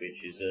sync,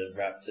 which is a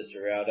wrap to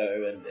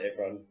Serraldo and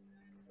everyone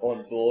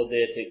on board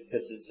there,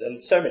 because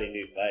there's so many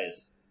new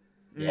players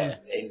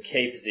in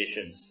key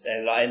positions,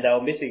 and they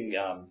were missing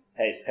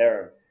Hayes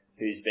Perham,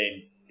 who's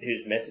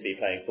meant to be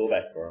playing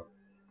fullback for them,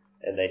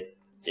 and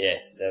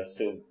they'll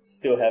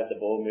still have the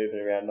ball moving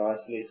around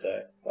nicely.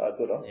 So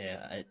good on.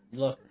 Yeah,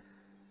 look,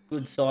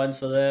 good signs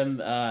for them.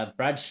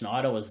 Brad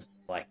Schneider was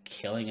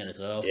killing it as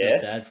well. Feel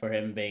sad for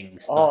him being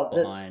stuck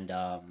behind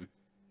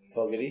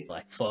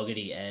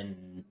Fogarty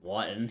and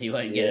Whiten. He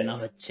won't get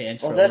another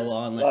chance for a little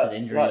while unless his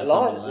injury or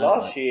something like that.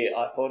 Last year,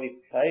 I thought he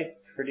played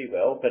pretty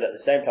well, but at the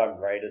same time,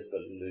 Raiders were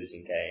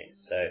losing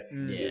games, so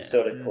he was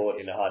sort of caught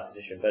in a hard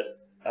position. But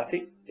I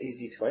think, is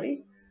he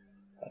 20?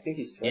 I think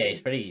he's 20. Yeah,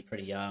 he's pretty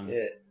young.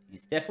 Yeah.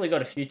 He's definitely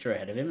got a future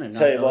ahead of him. And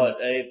tell you what,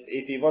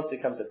 if he wants to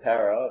come to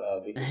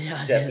Para, we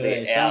can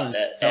definitely out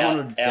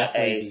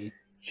a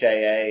JA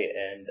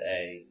and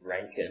a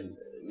Rankin.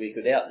 We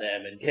could out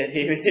them and get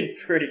him in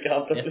pretty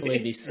comfortably. Definitely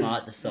be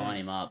smart to sign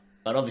him up,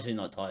 but obviously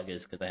not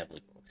Tigers because they have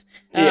Luke Brooks.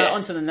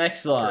 On to the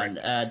next one.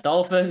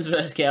 Dolphins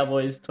versus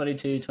Cowboys,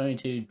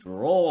 22-22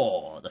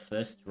 draw. The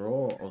first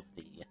draw of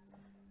the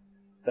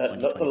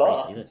not the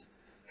last. Season.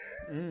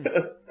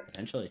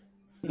 Potentially.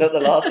 Not the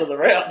last of the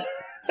round.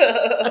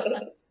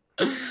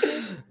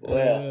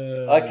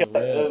 Wow. Okay.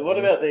 What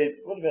about these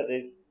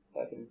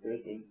fucking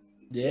Brisbane?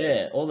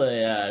 Yeah, all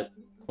the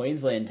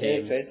Queensland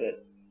teams. Yeah, Queensland.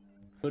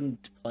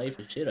 Couldn't play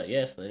for shit, I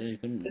guess. They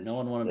couldn't. No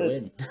one wanted to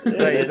win.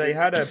 They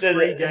had a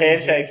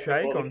pre-game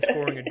handshake on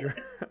scoring a draw,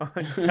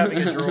 just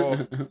having a draw.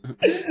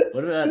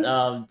 What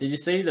about? Did you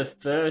see the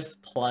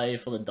first play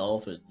for the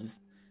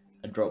Dolphins?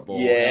 A drop ball.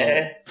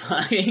 Yeah.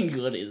 How fucking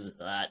good is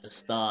that to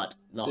start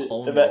the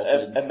whole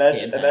Dolphins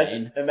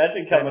campaign?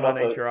 Imagine coming off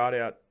eat your heart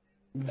out.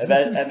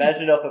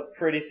 Imagine off a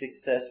pretty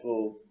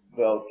successful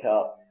World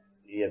Cup.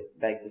 You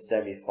make the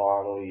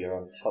semi-final. You're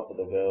on top of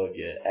the world.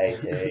 You're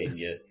 18.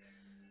 You're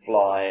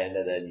flying,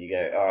 and then you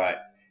go, all right,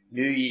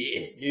 New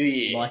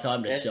Year. My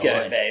time to Let's shine.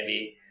 go,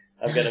 baby.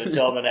 I'm going to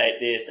dominate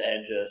this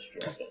and just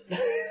drop it.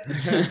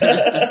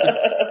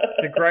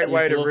 It's a great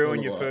way to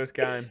ruin your first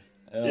game.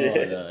 Oh,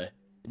 no.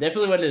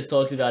 Definitely when there's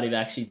talks about him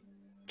actually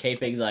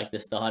keeping the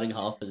starting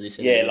half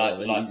position. Yeah, like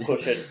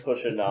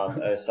pushing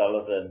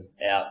O'Sullivan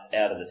out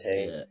of the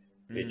team,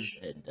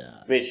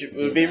 which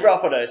would be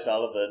rough on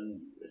O'Sullivan,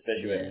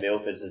 especially when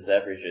Milford's as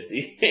average as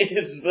he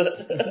is.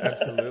 But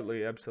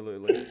absolutely.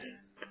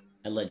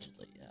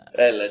 Allegedly.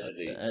 Yeah,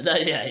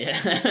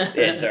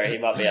 sorry, he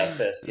might be our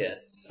first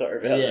guest. Sorry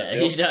about that.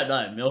 Yeah, you don't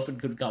know. Milford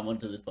could come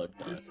onto this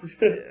podcast.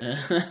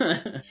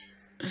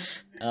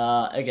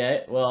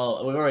 Okay,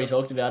 well, we've already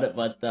talked about it,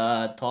 but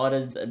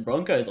Titans and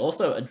Broncos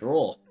also a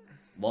draw.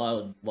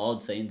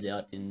 Wild scenes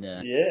out in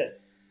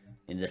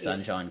the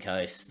Sunshine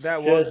Coast.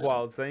 That was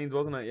wild scenes,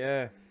 wasn't it?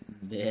 Yeah.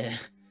 Yeah.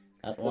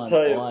 That one I'll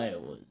tell you what,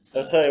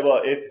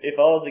 if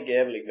I was a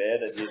gambling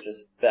man and you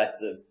just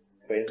backed the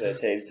Queensland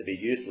teams to be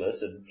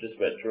useless and just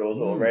went draws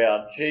all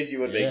around, geez, you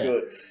would be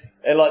good.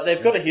 And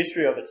they've got a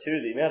history of it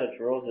too. The amount of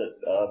draws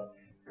that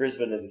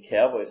Brisbane and the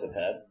Cowboys have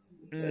had,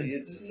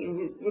 it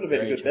would have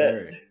been a good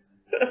bet.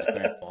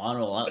 Grand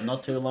final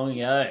not too long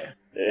ago.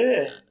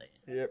 Yeah.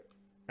 Yep.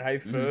 Hey,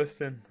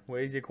 Thurston,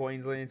 where's your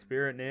Queensland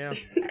spirit now?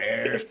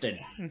 Thurston.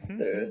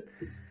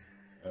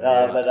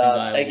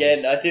 But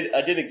again, I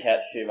didn't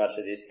catch too much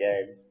of this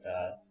game.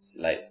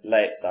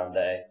 Late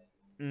Sunday.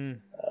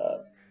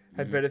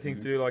 Had better things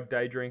to do like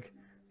day drink.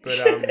 But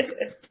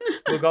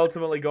look,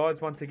 ultimately, guys,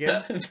 once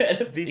again,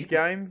 this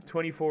game,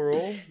 24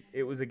 all,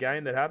 it was a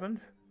game that happened.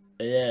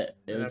 Yeah,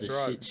 it was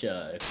a shit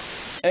show.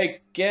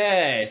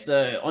 Okay,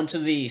 so on to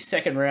the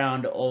second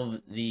round of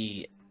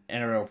the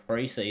NRL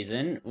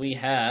preseason. We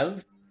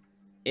have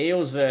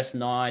Eels versus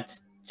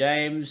Knights.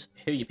 James,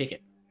 who you picking?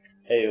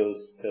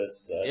 Eels,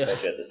 because I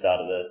told you at the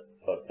start of the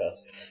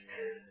podcast.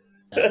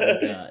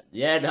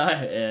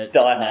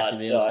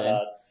 Massive Eels fan.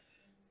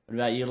 What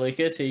about you,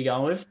 Lucas? Who are you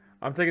going with?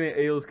 I'm taking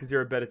the Eels because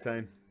you're a better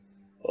team.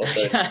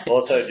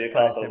 Also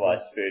Newcastle my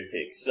spoon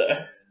pick, so...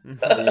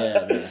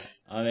 Yeah, no.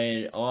 I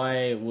mean,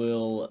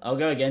 I'll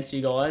go against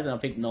you guys, and I'll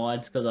pick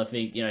Knights because I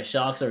think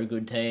Sharks are a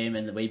good team,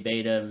 and we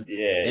beat them.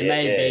 Yeah, They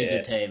may be a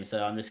good team,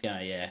 so I'm just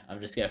gonna throw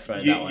that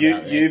one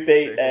out there. You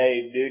beat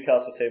a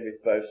Newcastle team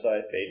with both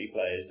Saifidi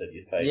players, and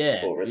you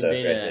played full reserve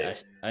beat a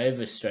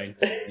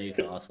overstrength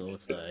Newcastle,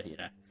 so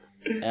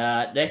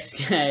next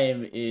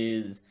game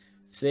is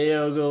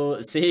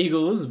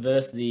Seagulls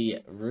versus the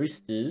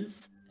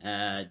Roosters.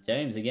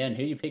 James, again,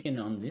 who are you picking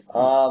on this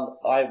one?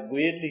 I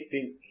weirdly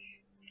think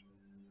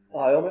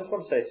I almost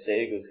want to say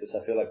Seagulls because I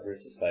feel like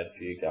Roosters played a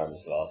few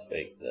games last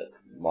week that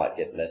might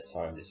get less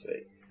time this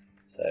week.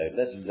 So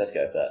let's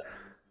go for that.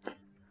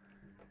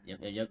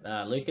 Yep.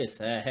 Lucas,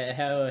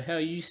 how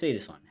you see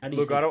this one? How do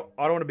you Look, I don't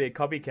want to be a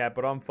copycat,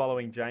 but I'm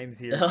following James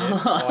here.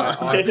 I've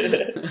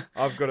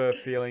got a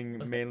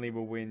feeling Manly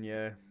will win.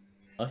 Yeah.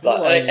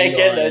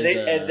 Again, though,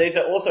 these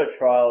are also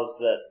trials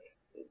that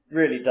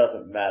really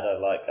doesn't matter.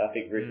 Like I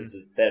think Roosters is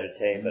a better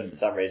team, but for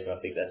some reason I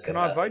think that's. Can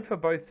I vote for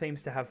both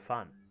teams to have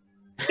fun?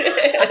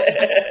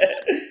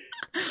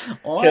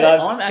 Can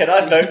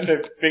I vote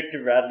for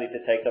Victor Radley to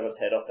take someone's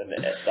head off and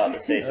start the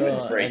season with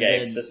a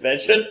 3-game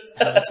suspension?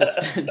 Have a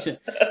suspension.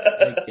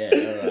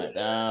 Okay, alright.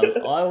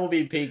 I will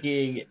be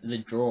picking the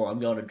draw. I'm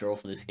going to draw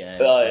for this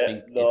game. I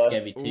think it's going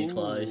to be too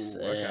close.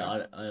 Okay.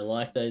 I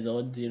like those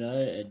odds,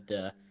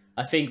 and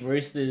I think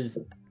Roosters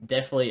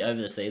definitely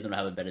over the season will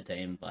have a better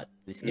team, but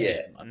this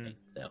game, I think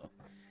they'll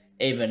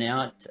even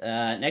out.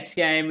 Next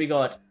game, we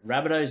got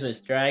Rabbitohs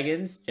versus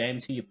Dragons.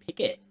 James, who you pick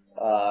it?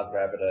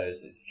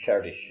 Rabbitohs,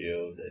 Charity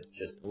Shield. They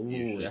just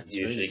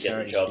usually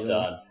get the job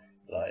done.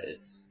 Like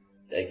it's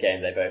a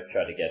game they both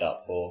try to get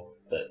up for,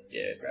 but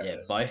Rabbitohs. Yeah,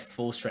 both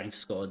full strength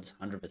squads,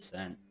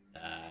 100%.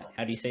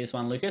 How do you see this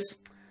one, Lucas?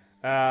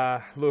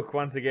 Look,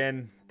 once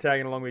again,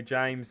 tagging along with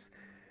James.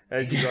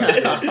 As you guys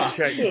said,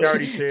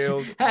 Charity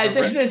Shield. Hey,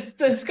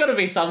 there's got to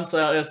be some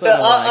sort of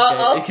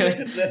ask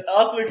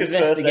Lucas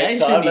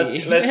investigation. Ask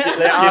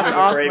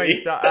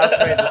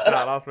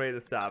me at the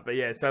start. But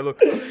yeah, so look,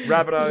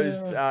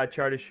 Rabbitohs,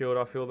 Charity Shield.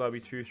 I feel they'll be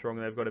too strong.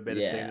 They've got a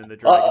better team than the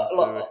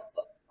Dragons.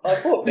 I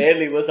thought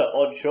Manly was an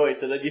odd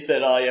choice, and then you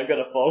said, "Oh, yeah, I'm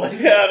going to follow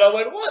you," and I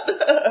went, "What?"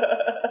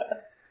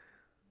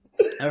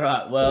 All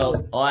right,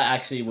 well, I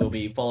actually will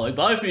be following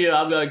both of you.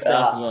 I'm going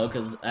South as well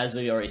because, as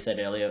we already said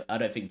earlier, I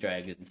don't think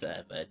Dragons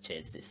have a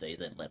chance this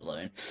season, let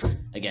alone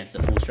against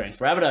the full-strength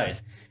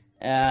Rabbitohs.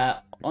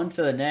 On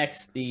to the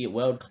next, the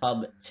World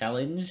Club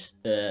Challenge,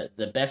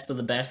 the best of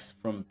the best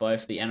from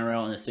both the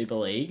NRL and the Super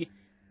League.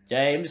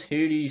 James,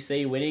 who do you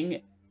see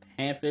winning,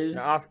 Panthers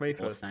ask me or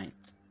first.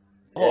 Saints?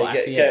 Go,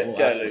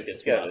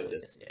 Lucas.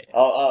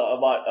 I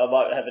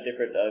might have a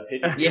different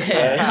opinion.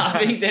 Yeah,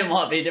 I think there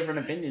might be different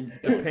opinions.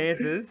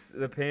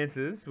 The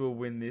Panthers will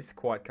win this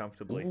quite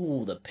comfortably.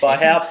 Ooh, the Panthers. But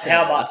how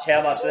much?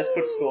 Let's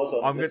put scores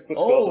on.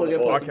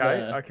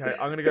 Okay.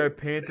 I'm gonna go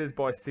Panthers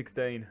by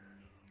 16.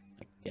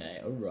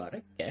 Okay,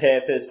 alright. Okay.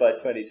 Panthers by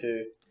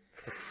 22.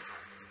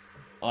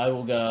 I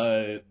will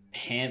go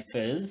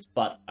Panthers,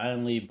 but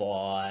only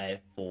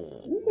by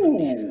 4.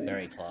 It's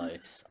very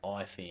close,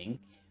 I think.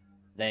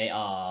 They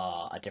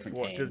are a different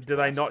team. Do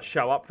they not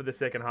show up for the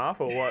second half,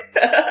 or what?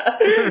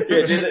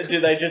 Do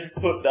they just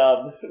put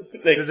Does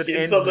it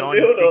end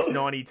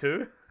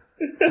 96-92?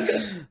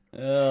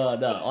 Oh,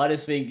 no. I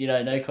just think,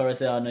 no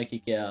Coruscant, no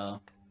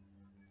Kikau.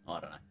 I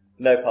don't know.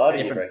 No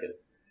party, you reckon?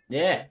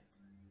 Yeah.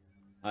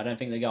 I don't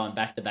think they're going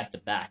back to back to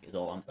back, is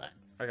all I'm saying.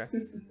 Okay.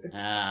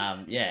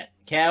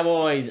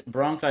 Cowboys,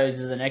 Broncos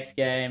is the next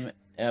game.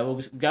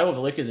 We'll go with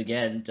Lucas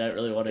again. Don't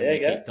really want to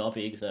keep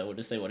copying, so we'll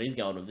just see what he's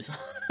going with this.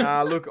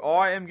 Look,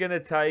 I am going to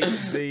take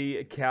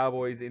the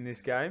Cowboys in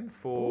this game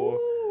for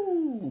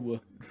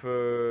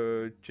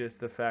just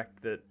the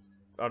fact that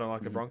I don't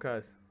like the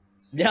Broncos.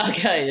 Yeah,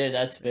 okay,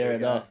 that's fair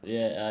enough.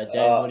 Yeah,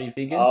 James, what are you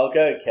thinking? I'll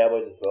go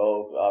Cowboys as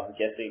well. I'm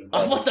guessing.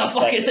 What the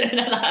fuck is it?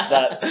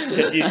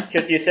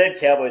 Because you said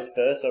Cowboys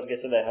first, so I'm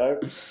guessing they're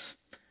home.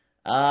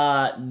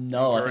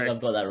 No, I think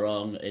I've got that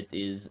wrong. It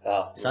is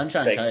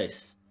Sunshine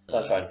Coast.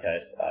 Sunshine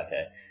Coast.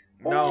 Okay.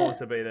 No one wants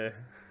to be there.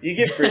 You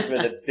give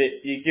Brisbane a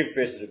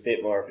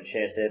bit more of a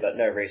chance there, but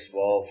no Reece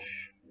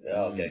Walsh.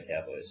 I'll go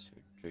Cowboys.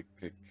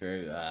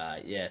 True.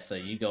 So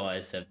you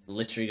guys have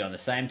literally gone the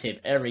same tip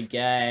every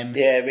game.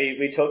 Yeah,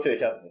 we talked to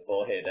each other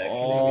beforehand.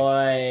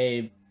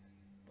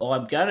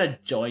 I'm gonna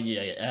join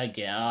you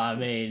again. I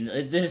mean,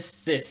 this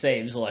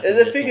seems like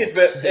the thing is,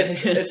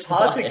 it's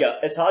hard to go.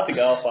 It's hard to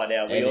go off by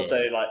now. We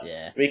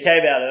we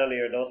came out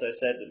earlier and also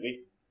said that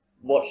we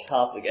watched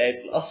half the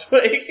games last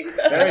week.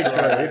 Very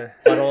true.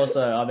 But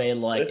also, I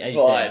mean, like, as you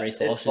said, Reece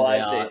Walsh is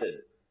out.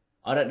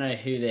 I don't know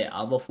who their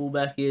other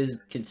fullback is,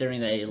 considering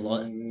they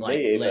let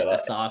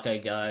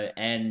Asako go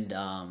and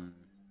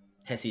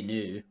Tessie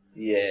New.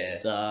 Yeah.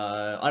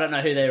 So, I don't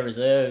know who their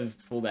reserve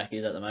fullback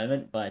is at the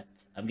moment, but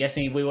I'm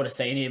guessing we would have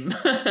seen him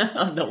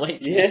on the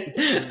weekend.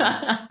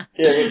 Yeah,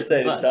 we would have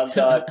seen him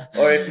sometime.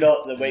 Or if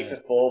not, the week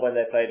before when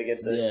they played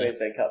against the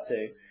Queensland Cup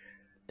team.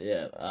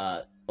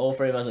 Yeah, all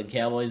three of us are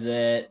Cowboys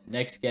there.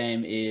 Next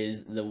game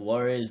is the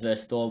Warriors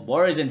versus Storm.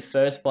 Warriors in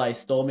first place,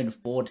 Storm in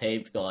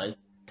 14th, guys.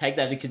 take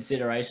that into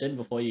consideration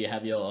before you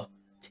have your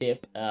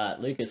tip.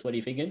 Lucas, what are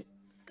you thinking?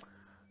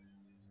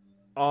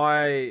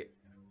 I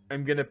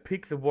am going to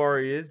pick the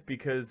Warriors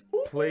because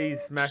please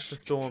smash the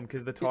Storm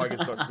because the Tigers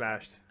got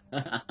smashed.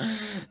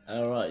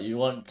 All right, you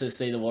want to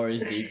see the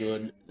Warriors do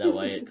good. That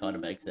way it kind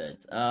of makes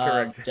sense.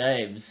 Correct.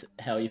 James,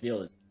 how are you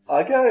feeling?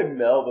 I go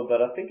Melbourne,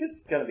 but I think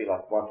it's going to be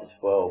like 1 to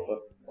 12.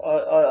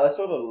 I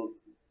sort of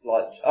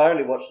like. I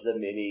only watched the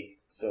mini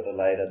sort of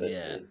later, but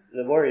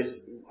the Warriors.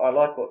 I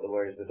like what the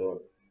Warriors were doing.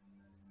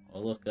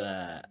 Well, look,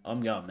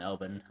 I'm going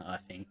Melbourne. I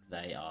think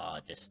they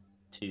are just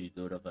too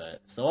good of a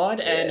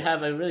side and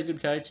have a really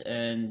good coach,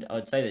 and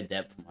I'd say the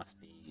depth must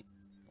be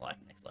like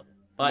next level.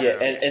 But,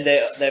 and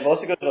they've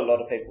also got a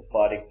lot of people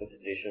fighting for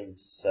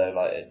positions, so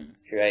like it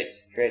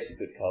creates a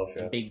good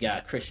culture. Big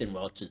Christian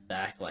Welch is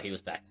back, like he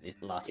was back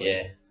this last week.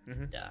 Yeah.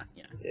 Mm-hmm.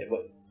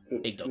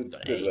 Big Dog's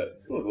got good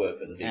work for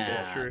the Big Dog.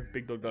 That's true.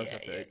 Big Dog does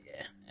have to.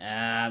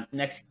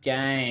 Next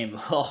game.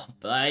 Oh,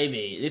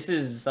 baby. This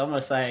is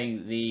someone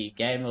saying the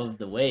game of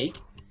the week.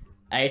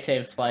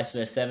 18th place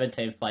versus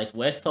 17th place.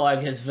 West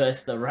Tigers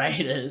versus the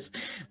Raiders.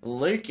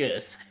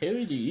 Lucas,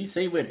 who do you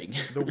see winning?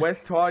 The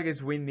West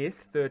Tigers win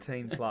this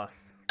 13+.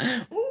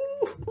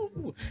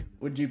 Ooh.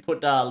 Would you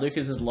put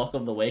Lucas's lock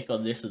of the week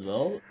on this as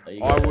well?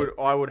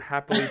 I would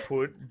happily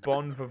put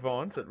Bon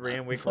Vivant at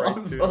Randwick Race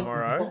 2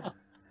 tomorrow.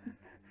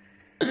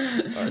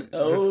 Shit.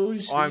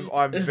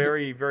 I'm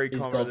very, very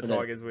confident the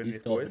Tigers win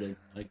this, boys.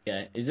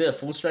 Okay. Is it a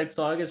full strength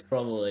Tigers?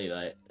 Probably,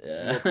 mate.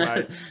 Look,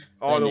 mate,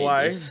 either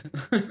way,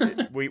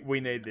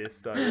 we need this.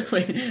 So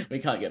yeah. we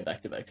can't get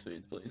back-to-back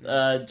spoons, please.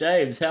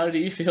 James, how do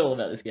you feel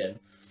about this game?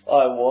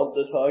 I want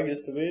the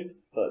Tigers to win,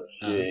 but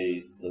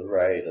jeez, the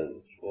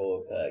Raiders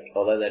fullback.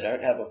 Although they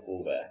don't have a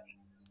fullback.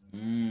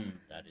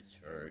 That is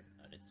true.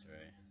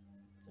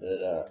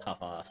 But,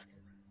 tough ask.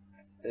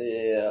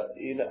 Yeah,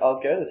 I'll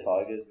go the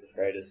Tigers. The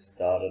Raiders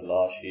started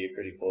last year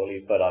pretty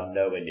poorly, but I'm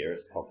nowhere near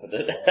as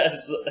confident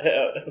as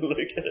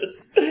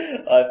Lucas.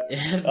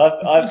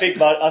 I think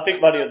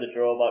money on the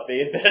draw might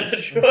be a better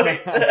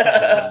choice.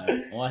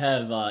 I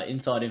have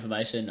inside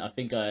information. I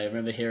think I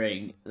remember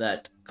hearing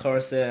that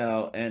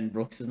Coruscant and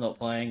Brooks is not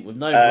playing. With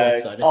no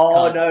Brooks, I just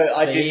can't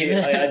I did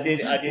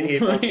hear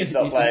Brooks is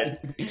not playing.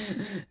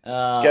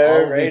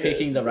 I'll be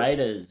picking the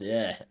Raiders,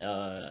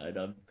 and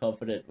I'm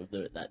confident with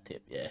that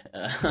tip,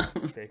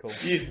 Very cool.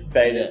 You've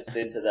baited us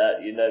into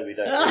that. You know we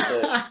don't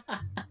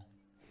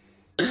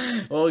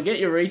research. Well, get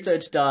your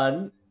research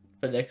done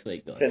for next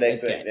week, guys. For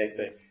next week.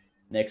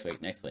 Next week.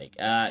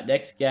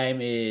 Next game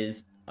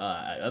is...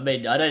 I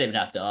don't even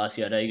have to ask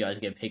you. I know you guys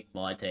can pick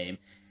my team.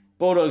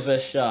 Bulldogs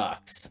vs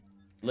Sharks.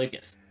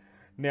 Lucas.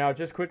 Now,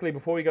 just quickly,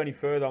 before we go any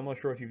further, I'm not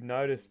sure if you've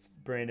noticed,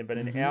 Brandon, but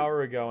an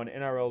hour ago on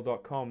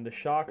NRL.com, the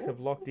Sharks have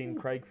locked in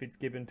Craig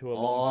Fitzgibbon to a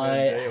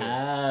long-term deal. I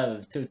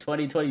have, to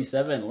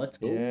 2027. Let's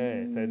go.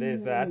 Yeah, so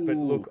there's that. But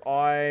look,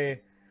 I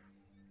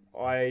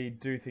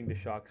do think the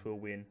Sharks will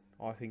win.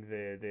 I think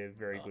they're a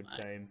very good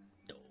team.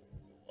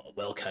 A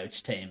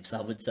well-coached team,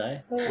 some would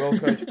say.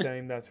 Well-coached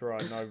team, that's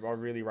right. No, I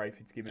really rate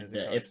Fitzgibbon as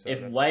a coach.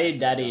 If Wade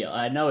Daddy,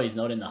 I know he's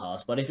not in the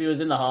halves, but if he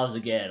was in the halves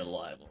again,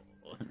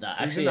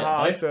 he's in the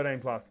halves,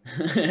 13+.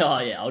 Oh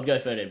yeah, I would go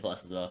 13+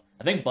 as well.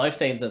 I think both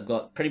teams have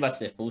got pretty much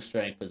their full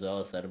strength as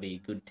well, so it'll be a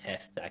good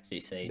test to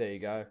actually see. There you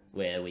go.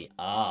 Where we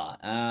are.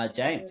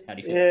 James, how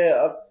do you feel?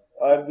 Yeah,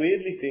 I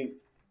weirdly think,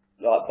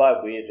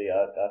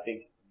 I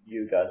think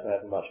you guys will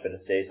have a much better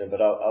season,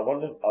 but I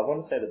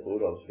want to say the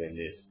Bulldogs win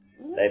this.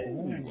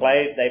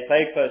 They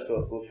played close to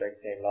a full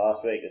strength team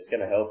last week. It's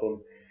going to help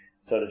them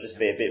sort of just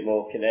be a bit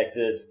more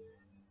connected.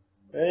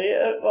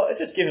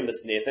 Just give him a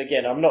sniff.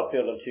 Again, I'm not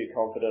feeling too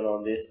confident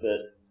on this,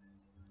 but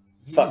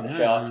fuck the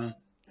Sharks.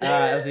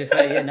 I was going to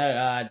say,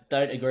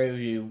 don't agree with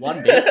you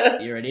one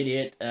bit. You're an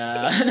idiot.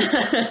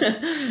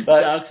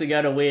 Sharks are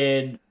going to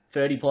win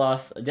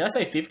 30+. Did I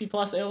say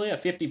 50+ earlier?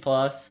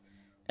 50+.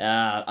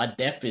 Our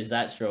depth is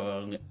that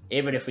strong.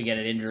 Even if we get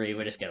an injury,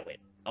 we're just going to win.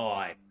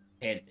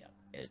 Hands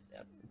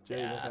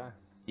down.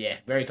 Yeah,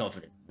 very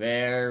confident.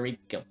 Very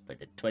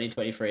confident.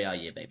 2023 our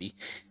year, baby.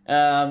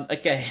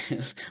 Okay,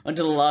 on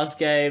to the last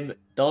game.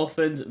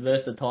 Dolphins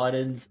versus the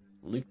Titans.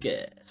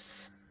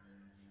 Lucas.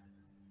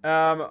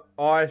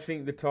 I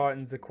think the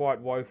Titans are quite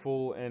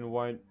woeful and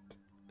won't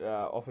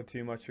offer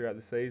too much throughout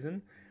the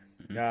season.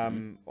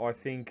 I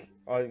think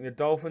the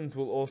Dolphins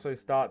will also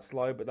start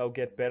slow, but they'll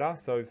get better.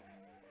 So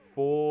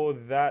for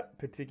that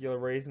particular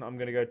reason, I'm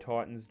going to go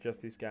Titans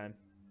just this game.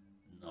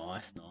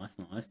 Nice.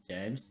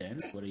 James,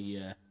 what are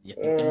you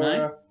thinking,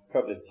 mate?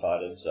 Probably the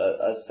Titans.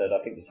 As I said, I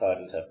think the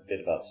Titans have a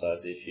bit of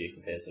upside this year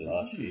compared to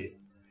last year.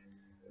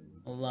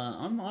 Well,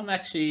 I'm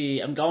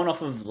going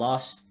off of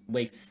last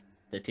week's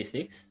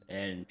statistics,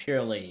 and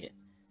purely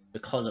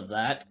because of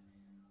that,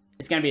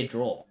 it's going to be a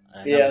draw.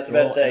 I was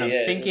about to say, I'm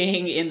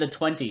thinking in the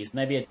 20s,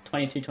 maybe a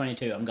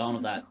 22-22. I'm going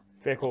with that.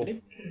 Fair call.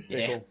 Get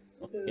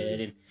it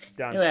in.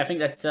 Done. Anyway, I think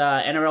that's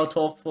NRL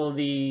talk for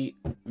the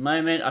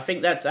moment. I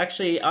think that's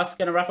actually us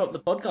going to wrap up the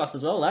podcast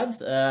as well,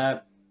 lads.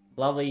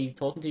 Lovely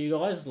talking to you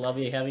guys.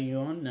 Lovely having you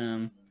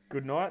on.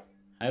 Good night.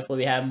 hopefully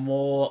we have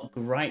more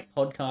great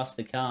podcasts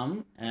to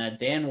come.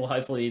 Dan will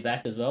hopefully be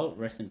back as well.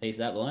 Rest in peace,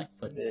 that bloke.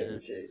 But,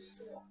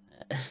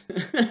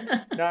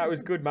 No, it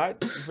was good,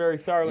 mate. Very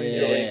thoroughly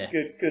enjoyed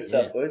it. Good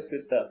stuff, boys.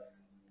 Good stuff.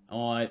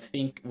 I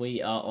think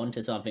we are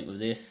onto something with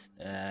this.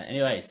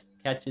 Anyways,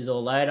 catch you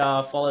all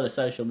later. Follow the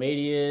social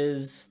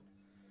medias.